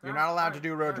 All right. You're not allowed to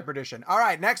do Road to Perdition. All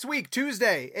right. Next week,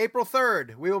 Tuesday, April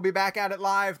 3rd, we will be back at it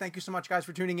live. Thank you so much, guys,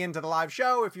 for tuning in to the live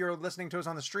show. If you're listening to us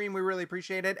on the stream, we really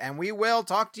appreciate it. And we will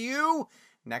talk to you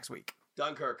next week.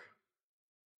 Dunkirk.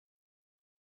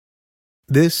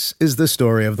 This is the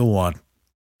story of the one.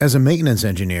 As a maintenance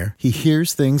engineer, he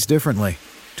hears things differently.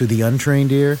 To the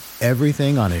untrained ear,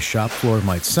 everything on his shop floor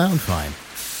might sound fine,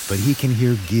 but he can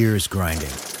hear gears grinding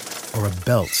or a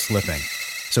belt slipping.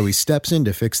 So he steps in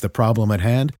to fix the problem at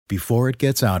hand before it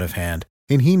gets out of hand.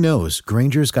 And he knows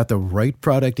Grainger's got the right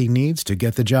product he needs to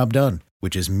get the job done,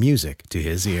 which is music to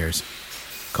his ears.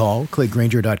 Call, click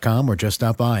Grainger.com, or just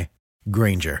stop by.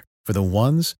 Grainger, for the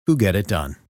ones who get it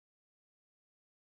done.